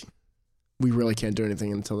like, we really can't do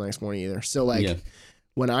anything until the next morning either. So like,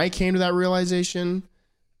 when I came to that realization,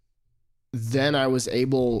 then I was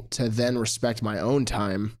able to then respect my own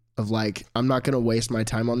time of like, I'm not going to waste my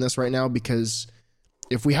time on this right now, because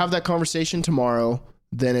if we have that conversation tomorrow,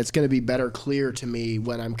 then it's going to be better clear to me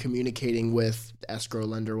when I'm communicating with the escrow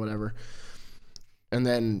lender or whatever. And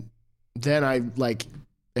then I like,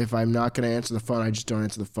 if I'm not going to answer the phone, I just don't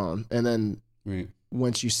answer the phone. And then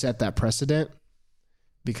once you set that precedent, it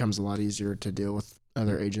becomes a lot easier to deal with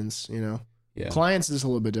other agents, you know? Yeah. Clients is a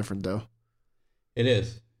little bit different though. It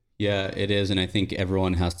is. Yeah, it is. And I think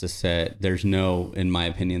everyone has to set, in my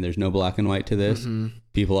opinion, there's no black and white to this. Mm-hmm.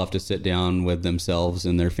 People have to sit down with themselves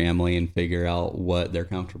and their family and figure out what they're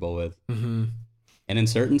comfortable with. Mm-hmm. And in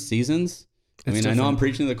certain seasons, I know I'm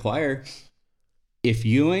preaching to the choir. If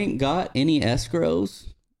you ain't got any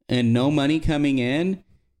escrows and no money coming in,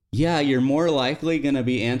 yeah, you're more likely going to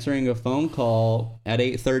be answering a phone call at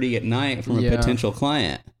 8:30 at night from a potential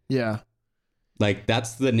client. Yeah. Like,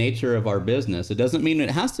 that's the nature of our business. It doesn't mean it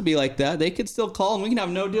has to be like that. They could still call and we can have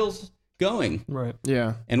no deals going. Right.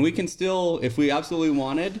 Yeah. And we can still, if we absolutely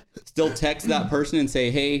wanted, still text that person and say,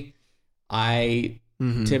 hey, I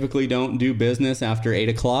typically don't do business after 8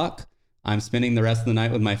 o'clock. I'm spending the rest of the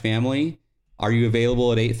night with my family. Are you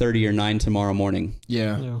available at 8:30 or 9 tomorrow morning?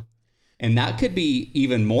 Yeah. And that could be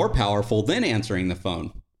even more powerful than answering the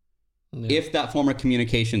phone if that form of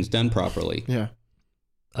communication is done properly. Yeah.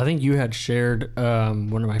 I think you had shared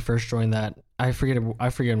when I first joined that. I forget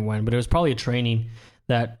when, but it was probably a training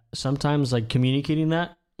that sometimes like communicating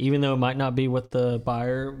that, even though it might not be what the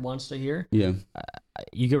buyer wants to hear. Yeah,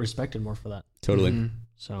 you get respected more for that. Totally. Mm-hmm.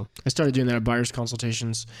 So I started doing that at buyers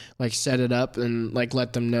consultations, like set it up and like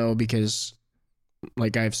let them know, because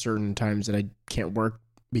like I have certain times that I can't work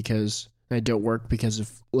because I don't work because of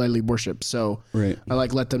lead worship. So I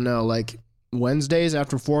like let them know, like Wednesdays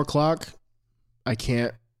after 4 o'clock, I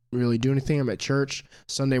can't really do anything. I'm at church.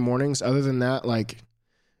 Sunday mornings, other than that, like,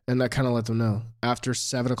 and I kind of let them know. After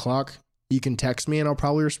 7 o'clock, you can text me and I'll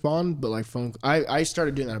probably respond. But like phone, I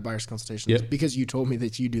started doing that at buyers consultations because you told me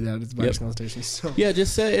that you do that at the buyers consultations. So. Yeah,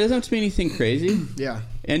 just say, it doesn't have to be anything crazy. Yeah.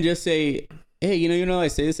 And just say, hey, you know, I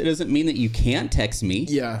say this, it doesn't mean that you can't text me.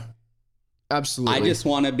 Yeah, absolutely. I just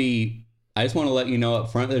want to let you know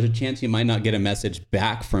up front, there's a chance you might not get a message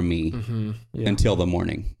back from me until the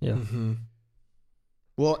morning. Yeah. Mm-hmm.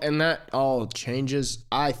 Well, and that all changes,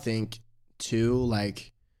 I think, too.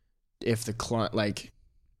 Like, if the client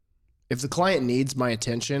needs my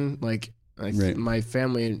attention, like my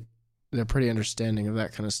family, they're pretty understanding of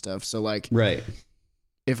that kind of stuff. So, like,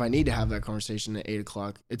 if I need to have that conversation at 8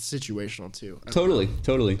 o'clock, it's situational too. Totally.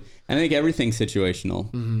 And I think everything's situational.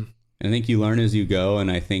 Mm-hmm. And I think you learn as you go.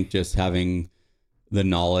 And I think just having the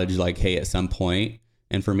knowledge, like, hey, at some point,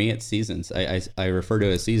 and for me, it's seasons. I refer to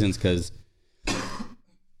it as seasons because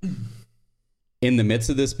in the midst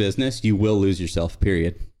of this business, you will lose yourself,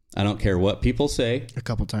 period. I don't care what people say. A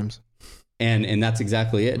couple times. And that's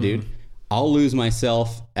exactly it, dude. I'll lose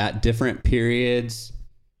myself at different periods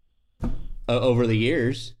over the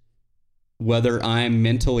years, whether I'm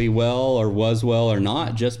mentally well or was well or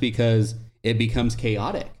not, just because it becomes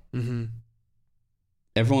chaotic. Mm-hmm.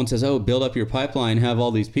 Everyone says, oh, build up your pipeline, have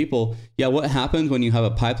all these people. Yeah, what happens when you have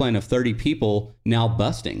a pipeline of 30 people now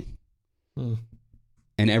busting?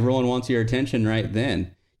 And everyone wants your attention right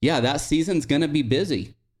then. Yeah, that season's going to be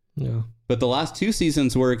busy. Yeah. But the last 2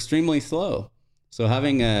 seasons were extremely slow. So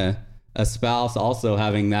having a spouse also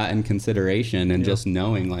having that in consideration and just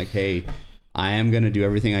knowing like, hey, I am going to do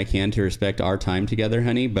everything I can to respect our time together,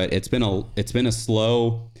 honey. But it's been a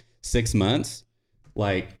slow 6 months.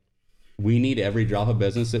 Like, we need every drop of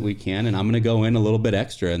business that we can. And I'm going to go in a little bit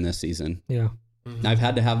extra in this season. Yeah. Mm-hmm. I've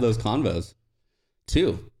had to have those convos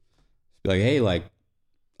too. Be like, hey, like,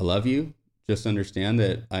 I love you. Just understand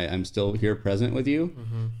that I'm still here present with you.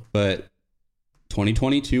 Mm-hmm. But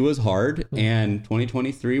 2022 was hard, and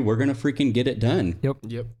 2023, we're going to freaking get it done.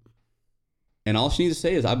 Yep. And all she needs to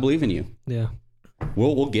say is, I believe in you. Yeah.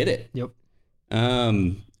 We'll get it. Yep.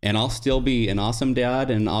 And I'll still be an awesome dad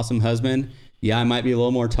and an awesome husband. Yeah, I might be a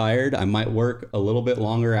little more tired. I might work a little bit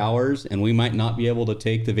longer hours, and we might not be able to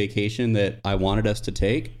take the vacation that I wanted us to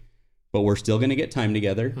take. But we're still going to get time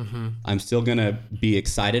together. Mm-hmm. I'm still going to be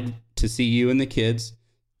excited to see you and the kids.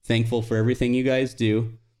 Thankful for everything you guys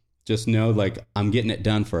do. Just know, like, I'm getting it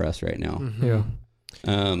done for us right now. Mm-hmm. Yeah.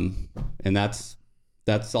 And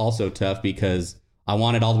that's also tough because I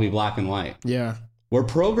want it all to be black and white. Yeah. We're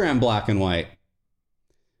programmed black and white.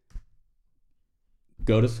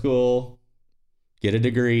 Go to school, get a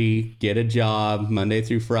degree, get a job, Monday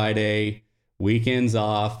through Friday, weekends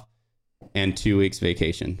off, and 2 weeks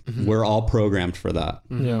vacation. Mm-hmm. We're all programmed for that.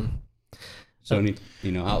 Yeah. So,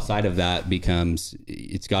 outside of that becomes,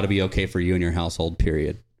 it's got to be okay for you and your household,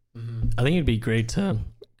 period. I think it'd be great to,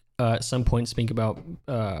 at some point, think about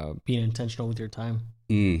being intentional with your time.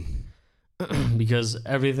 Because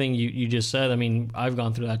everything you just said, I mean, I've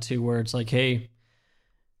gone through that too, where it's like, hey,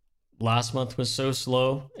 last month was so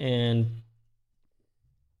slow, and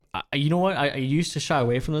you know what? I used to shy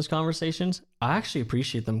away from those conversations. I actually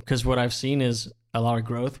appreciate them because what I've seen is a lot of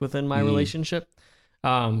growth within my relationship.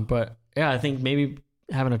 But yeah, I think maybe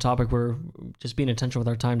having a topic where just being intentional with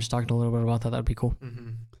our time, just talking a little bit about that'd be cool.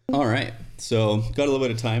 All right. So got a little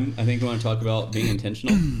bit of time. I think we want to talk about being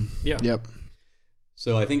intentional. Yeah. Yep.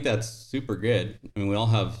 So I think that's super good. I mean, we all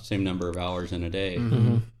have the same number of hours in a day.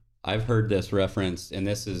 I've heard this reference, and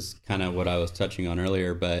this is kind of what I was touching on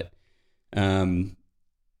earlier, but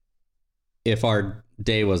if our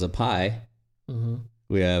day was a pie,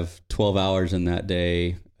 we have 12 hours in that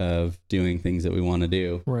day of doing things that we want to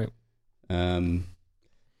do. Right.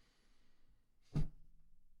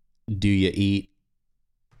 Do you eat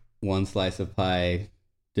one slice of pie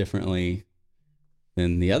differently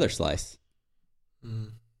than the other slice?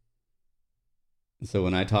 So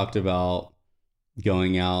when I talked about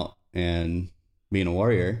going out and being a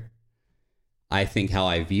warrior, I think how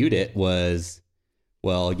I viewed it was,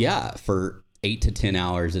 well, yeah, for 8 to 10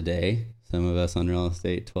 hours a day, some of us on real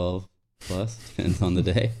estate, 12 plus, depends on the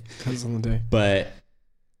day. Depends on the day. But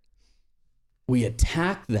we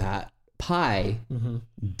attack that pie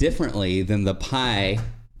differently than the pie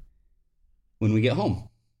when we get home.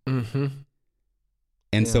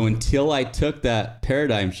 And so until I took that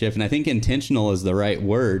paradigm shift, and I think intentional is the right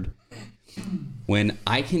word, when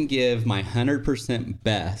I can give my 100%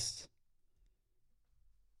 best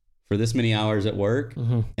for this many hours at work,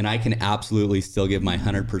 and I can absolutely still give my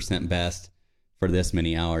 100% best for this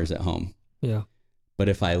many hours at home. Yeah. But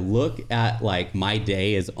if I look at like my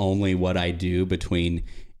day is only what I do between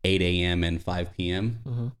 8 a.m. and 5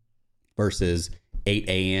 p.m. Versus 8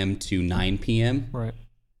 a.m. to 9 p.m. Right.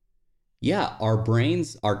 Yeah, our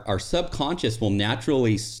brains, our subconscious will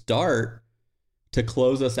naturally start to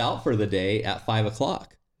close us out for the day at 5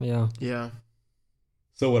 o'clock. Yeah. Yeah.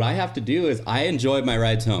 So what I have to do is I enjoy my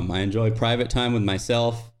rides home. I enjoy private time with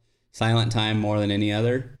myself, silent time more than any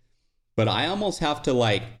other. But I almost have to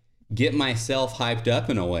like get myself hyped up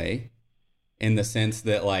in a way, in the sense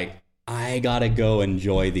that like, I got to go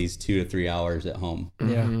enjoy these 2 to 3 hours at home.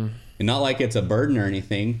 Yeah. And not like it's a burden or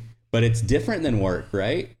anything, but it's different than work,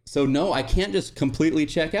 right? So no, I can't just completely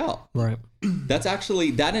check out. Right. That's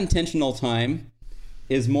actually, that intentional time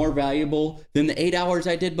is more valuable than the 8 hours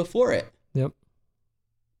I did before it. Yep.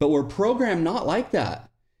 But we're programmed not like that.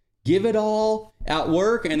 Give it all at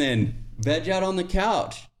work and then veg out on the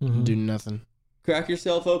couch. Do nothing. Crack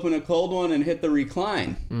yourself open a cold one and hit the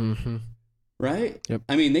recline. Right? Yep.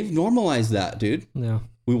 I mean, they've normalized that, dude. Yeah.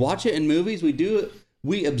 We watch it in movies. We do it.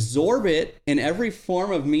 We absorb it in every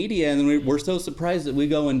form of media, and then we're so surprised that we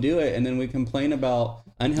go and do it, and then we complain about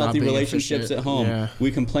unhealthy relationships at home. Yeah. We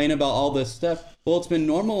complain about all this stuff. Well, it's been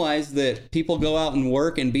normalized that people go out and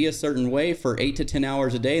work and be a certain way for 8 to 10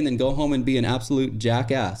 hours a day, and then go home and be an absolute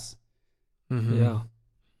jackass. Yeah.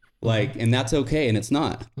 Like, and that's okay, and it's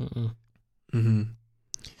not.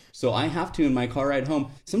 So I have to, in my car ride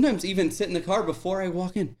home, sometimes even sit in the car before I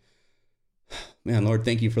walk in. Man, Lord,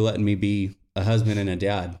 thank you for letting me be a husband and a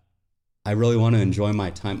dad. I really want to enjoy my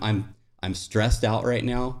time. I'm stressed out right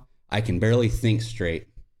now. I can barely think straight.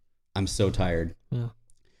 I'm so tired. Yeah.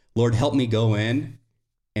 Lord, help me go in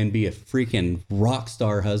and be a freaking rock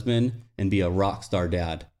star husband and be a rock star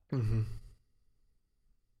dad.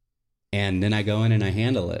 And then I go in and I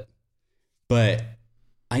handle it. But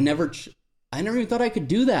I never even thought I could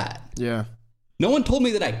do that. Yeah. No one told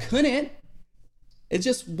me that I couldn't. It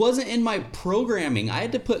just wasn't in my programming. I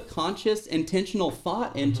had to put conscious, intentional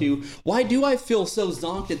thought into, why do I feel so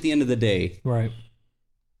zonked at the end of the day? Right.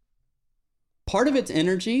 Part of it's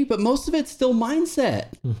energy, but most of it's still mindset.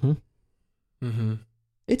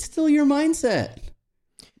 It's still your mindset.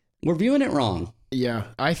 We're viewing it wrong. Yeah.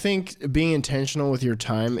 I think being intentional with your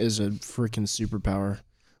time is a freaking superpower.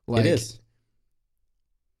 It is.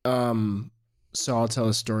 So I'll tell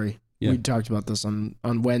a story. We talked about this on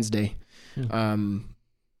Wednesday. It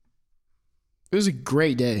was a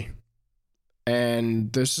great day.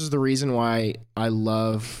 And this is the reason why I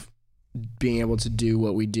love being able to do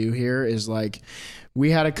what we do here, is like,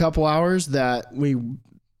 we had a couple hours that we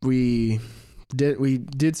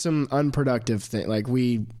did some unproductive thing. Like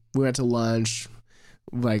we went to lunch.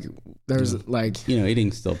 Like there's like,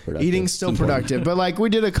 eating's still productive. But like we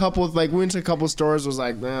did a couple of, like, we went to a couple of stores. It was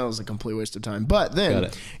like, that was a complete waste of time. But then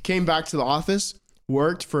came back to the office,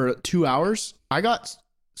 worked for 2 hours. I got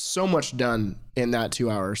so much done in that 2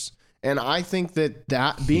 hours. And I think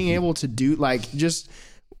that being able to do, like, just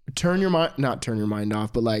not turn your mind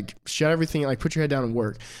off, but like shut everything, like put your head down and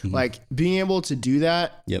work. Like being able to do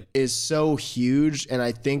that is so huge. And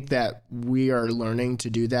I think that we are learning to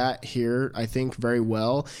do that here, I think very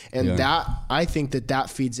well. And I think that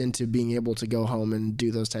feeds into being able to go home and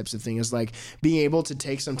do those types of things, like being able to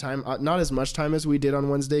take some time, not as much time as we did on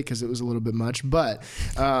Wednesday, cause it was a little bit much, but,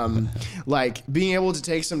 like being able to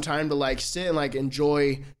take some time to like sit and like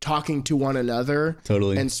enjoy talking to one another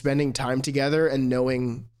and spending time together and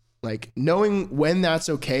knowing when that's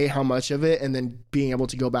okay, how much of it, and then being able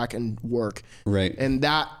to go back and work. Right. And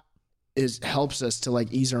that helps us to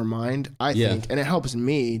like ease our mind, I think. And it helps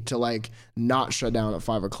me to like not shut down at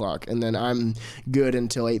 5 o'clock. And then I'm good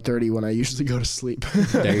until 8:30 when I usually go to sleep.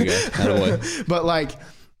 There you go. But like,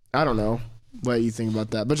 I don't know what you think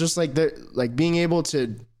about that, but just like being able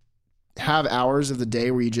to have hours of the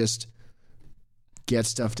day where you just get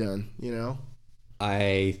stuff done, you know?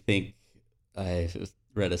 I think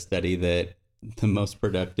read a study that the most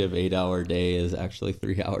productive 8-hour day is actually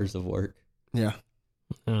 3 hours of work. Yeah.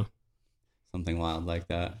 Something wild like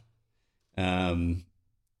that.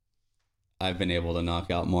 I've been able to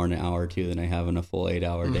knock out more in an hour or two than I have in a full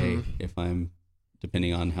 8-hour day, if I'm,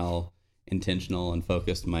 depending on how intentional and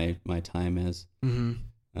focused my time is,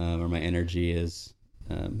 or my energy is,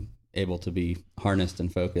 able to be harnessed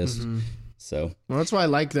and focused. So well, that's why I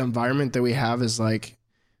like the environment that we have, is like,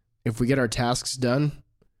 if we get our tasks done,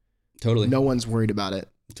 no one's worried about it.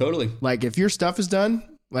 Like if your stuff is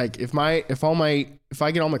done, like if I get all my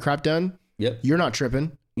crap done, you're not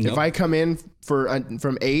tripping. If I come in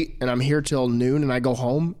from 8 and I'm here till noon and I go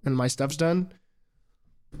home and my stuff's done,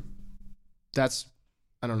 I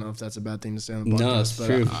don't know if that's a bad thing to say on the podcast. No, it's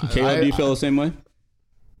true. Caleb, do you feel the same way?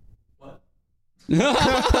 What?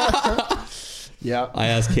 Yeah. I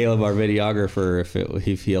asked Caleb, our videographer,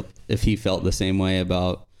 if he felt the same way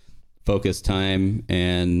about focus time,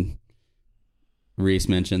 and Reese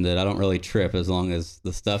mentioned that I don't really trip as long as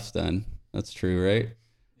the stuff's done. That's true, right?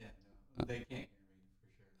 Yeah. No, they can't hear me for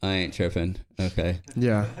sure. I ain't tripping. Okay.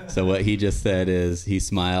 Yeah. So what he just said is he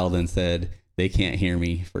smiled and said, they can't hear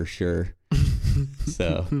me for sure.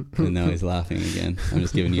 So, and now he's laughing again. I'm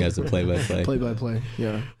just giving you guys a play-by-play. Play-by-play.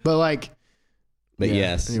 Yeah. But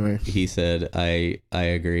yes, anyway. He said, I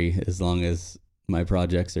agree. As long as my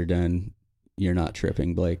projects are done, you're not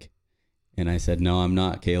tripping, Blake. And I said, no, I'm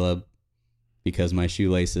not, Caleb, because my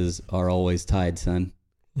shoelaces are always tied, son.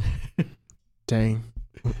 Dang.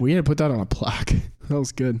 We had to put that on a plaque. That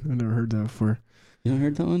was good. I've never heard that before. You haven't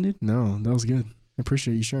heard that one, dude? No, that was good. I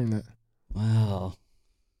appreciate you sharing that. Wow.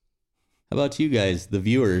 How about you guys, the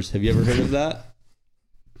viewers? Have you ever heard of that?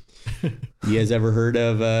 You guys ever heard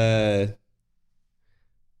of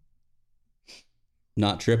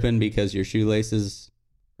not tripping because your shoelaces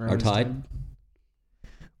are tied?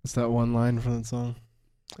 What's that one line from that song?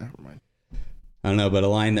 Never mind. I don't know, but a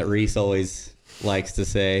line that Reese always likes to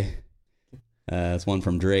say. It's one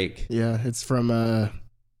from Drake. Yeah, it's from I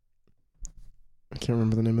can't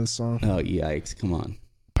remember the name of the song. Oh, yikes. Come on.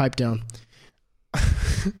 Pipe Down. All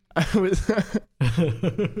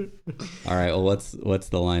right, well, what's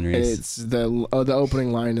the line, Reese? It's the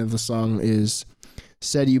opening line of the song is,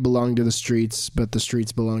 said you belong to the streets, but the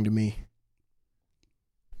streets belong to me.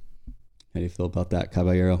 How do you feel about that,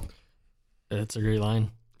 Caballero? It's a great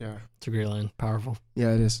line. Yeah. It's a great line. Powerful.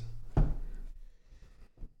 Yeah, it is.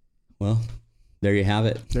 Well, there you have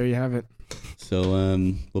it. There you have it. So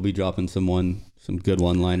we'll be dropping some good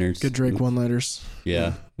one-liners. Good Drake one-liners.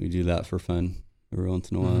 Yeah, we do that for fun every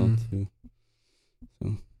once in a while too.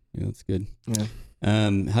 So yeah, that's good. Yeah.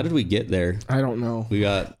 How did we get there? I don't know.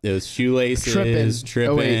 It was shoelaces,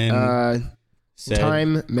 tripping. Oh, wait,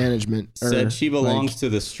 time management. Said she belongs to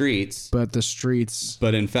the streets. But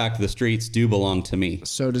in fact, the streets do belong to me.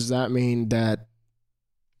 So does that mean that?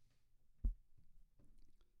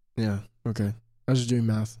 Yeah. Okay. I was just doing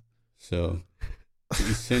math. So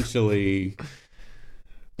essentially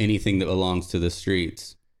anything that belongs to the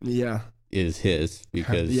streets. Yeah. Is his,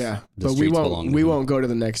 because but we won't go to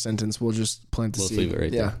the next sentence. We'll just plant the seed. We'll leave it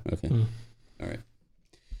right there. Okay. All right.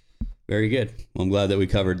 Very good. Well, I'm glad that we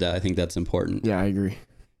covered that. I think that's important. Yeah, I agree.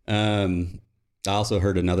 I also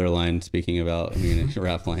heard another line, speaking about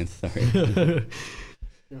rap lines. Sorry.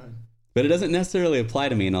 But it doesn't necessarily apply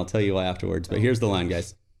to me, and I'll tell you why afterwards. But here's the line,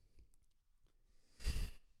 guys.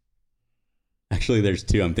 Actually, there's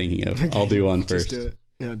two I'm thinking of. Okay. I'll do one first. Just do it.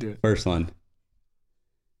 Yeah, do it. First one.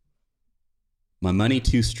 My money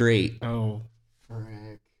too straight. Oh,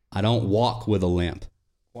 frick. I don't walk with a limp.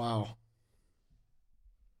 Wow.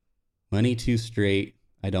 Money too straight.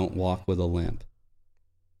 I don't walk with a limp.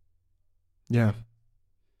 Yeah.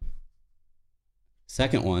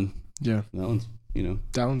 Second one. Yeah. That one's,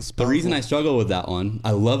 That one's the reason I struggle with that one,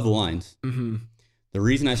 I love the lines. Mm-hmm. The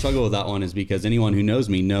reason I struggle with that one is because anyone who knows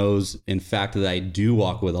me knows, in fact, that I do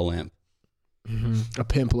walk with a limp. Mm-hmm. A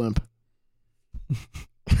pimp limp.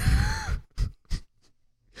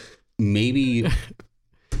 Maybe I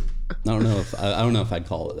don't know if I'd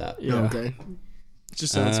call it that. Yeah. Okay. It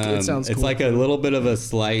just sounds good. It sounds it's cool. like a little bit of a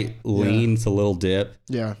slight lean to a little dip.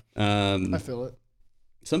 Yeah. I feel it.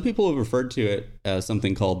 Some people have referred to it as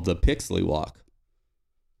something called the Pixley walk.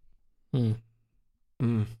 Hmm.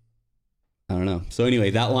 Mm. I don't know. So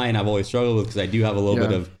anyway, that line I've always struggled with because I do have a little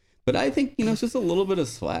bit of, but I think, it's just a little bit of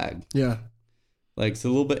swag. Yeah. Like it's a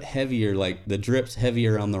little bit heavier, like the drip's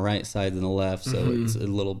heavier on the right side than the left. So it's a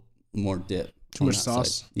little more dip. Too much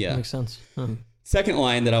sauce. Side. Yeah. Makes sense. Huh. Second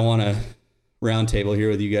line that I want to round table here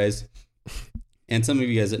with you guys. And some of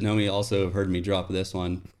you guys that know me also have heard me drop this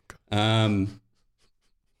one.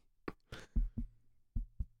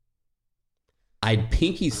 I'd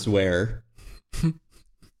pinky swear,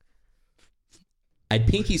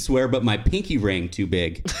 but my pinky ring too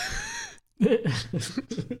big. That's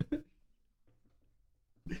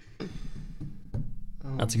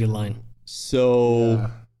a good line. So,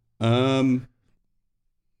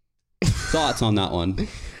 thoughts on that one?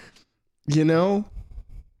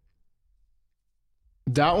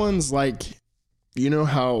 That one's like,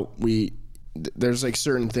 how there's like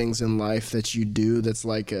certain things in life that you do that's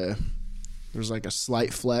like there's like a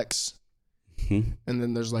slight flex, and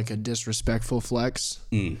then there's like a disrespectful flex.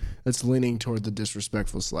 That's leaning toward the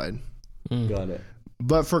disrespectful slide. Got it.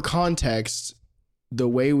 But for context, the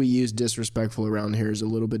way we use disrespectful around here is a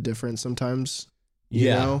little bit different sometimes. You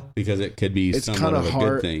know? Because it could be somewhat of a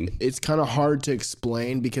good thing. It's kind of hard to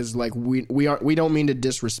explain because like we don't mean to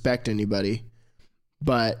disrespect anybody,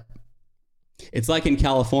 but it's like in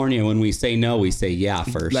California when we say no, we say yeah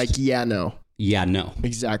first. Like yeah, no. Yeah, no.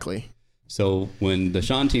 Exactly. So when the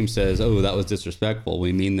Sean team says, "Oh, that was disrespectful,"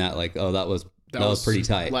 we mean that like, "Oh, that was pretty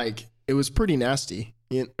tight." Like it was pretty nasty.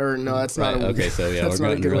 Or no, that's right. not. Okay, so yeah, we're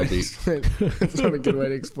getting real deep. That's not a good way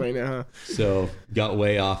to explain it, huh? So got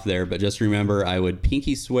way off there, but just remember, I would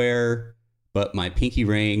pinky swear, but my pinky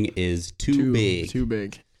ring is too big. Too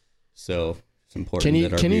big. So it's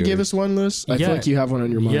important. Can you give us one, Lewis? I feel like you have one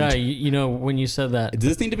on your mind. Yeah, when you said that, does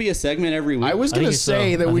this need to be a segment every week? I was going to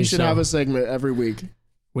say that we should have a segment every week.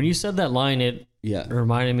 When you said that line, it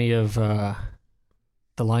reminded me of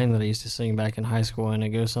the line that I used to sing back in high school, and it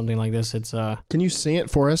goes something like this. It's Can you sing it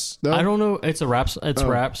for us? Though? I don't know. It's a rap. It's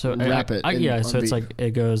rap. So rap it. So it's like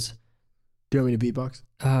it goes. Do you want me to beatbox?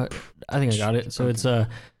 I think I got it. So it's the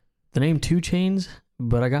name 2 Chainz,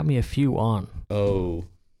 but I got me a few on. Oh.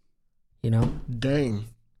 Dang.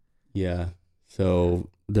 Yeah. So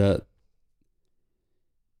that's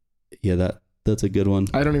a good one.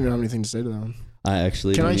 I don't even have anything to say to that one. I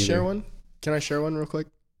actually Can I share one? Can I share one real quick?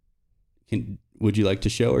 Would you like to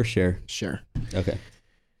show or share? Share. Okay.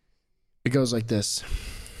 It goes like this.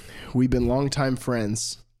 We've been longtime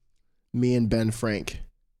friends, me and Ben Frank.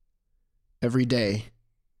 Every day,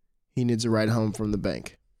 he needs a ride home from the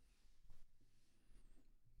bank.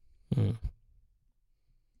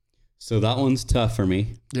 So that one's tough for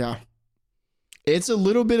me. Yeah. It's a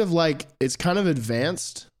little bit of like, it's kind of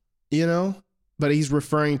advanced, but he's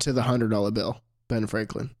referring to the $100 bill, Ben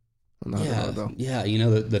Franklin. On the $100 bill. Yeah.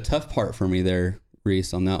 The tough part for me there,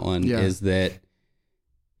 Reese, on that one is that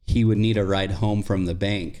he would need a ride home from the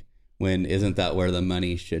bank when isn't that where the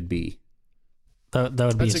money should be? That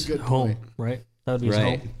would be his home, right? That would be his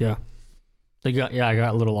home. Yeah. I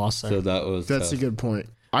got a little lost there. So that's tough. A good point.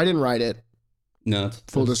 I didn't write it. No.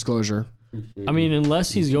 Full disclosure. I mean,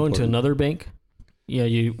 unless he's going to another bank. Yeah,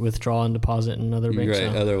 you withdraw and deposit in another bank.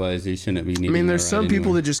 Right. So. Otherwise, you shouldn't be needing. I mean, there's some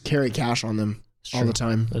people that just carry cash on them all the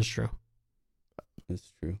time. That's true.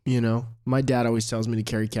 That's true. My dad always tells me to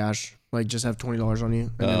carry cash. Like, just have $20 on you.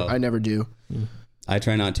 I never do. I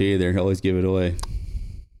try not to either. I always give it away.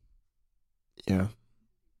 Yeah.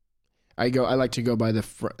 I like to go by the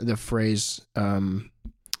phrase,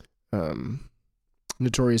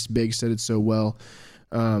 Notorious Big said it so well.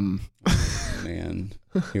 Man,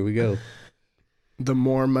 here we go. The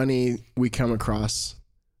more money we come across,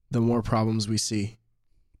 the more problems we see.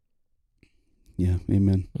 Yeah,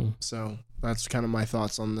 amen. So that's kind of my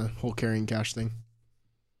thoughts on the whole carrying cash thing.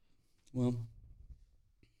 Well,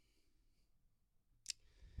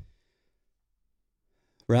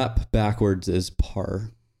 rap backwards is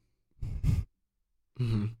par.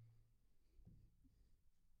 Mm-hmm.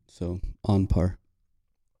 So on par.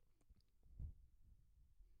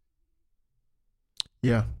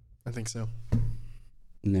 Yeah, I think so.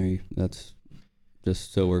 And that's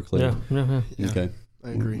Just so we're clear. Yeah. Okay. I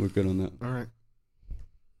agree. We're good on that. All right.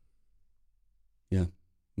 Yeah.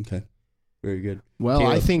 Okay. Very good. Well,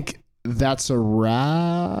 Caleb. I think that's a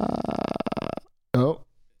wrap. Oh.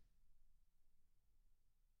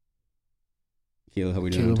 Caleb, how we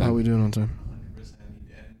doing on time? How we doing on time? 100% need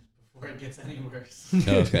to end before it gets any worse.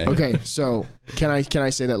 Okay. Okay, so can I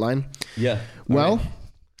say that line? Yeah. Well,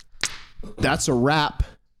 right. That's a wrap.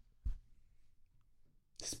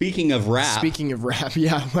 Speaking of rap.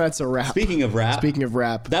 Yeah, that's a wrap. Speaking of rap.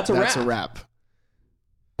 That's a wrap. wrap.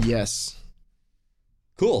 Yes.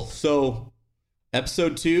 Cool. So,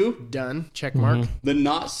 episode 2. Done. Check mark. The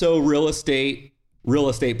Not So Real Estate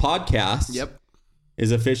podcast. Yep.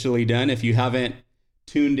 Is officially done. If you haven't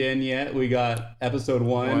tuned in yet, we got episode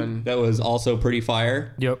 1 that was also pretty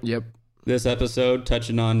fire. Yep. This episode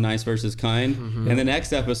touching on nice versus kind. And the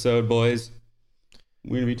next episode, boys,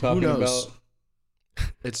 we're going to be talking about...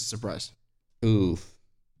 It's a surprise. Oof.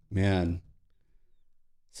 Man.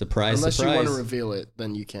 Surprise. Unless you want to reveal it,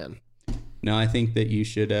 then you can. No, I think that you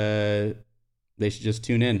should, they should just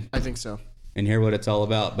tune in. I think so. And hear what it's all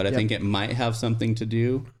about. But I think it might have something to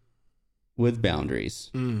do with boundaries.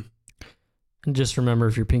 And just remember,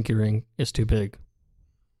 if your pinky ring is too big,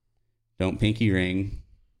 don't pinky ring.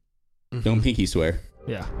 Don't pinky swear.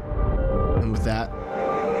 Yeah. And with that,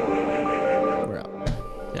 we're out.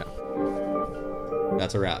 Yeah.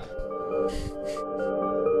 That's a wrap.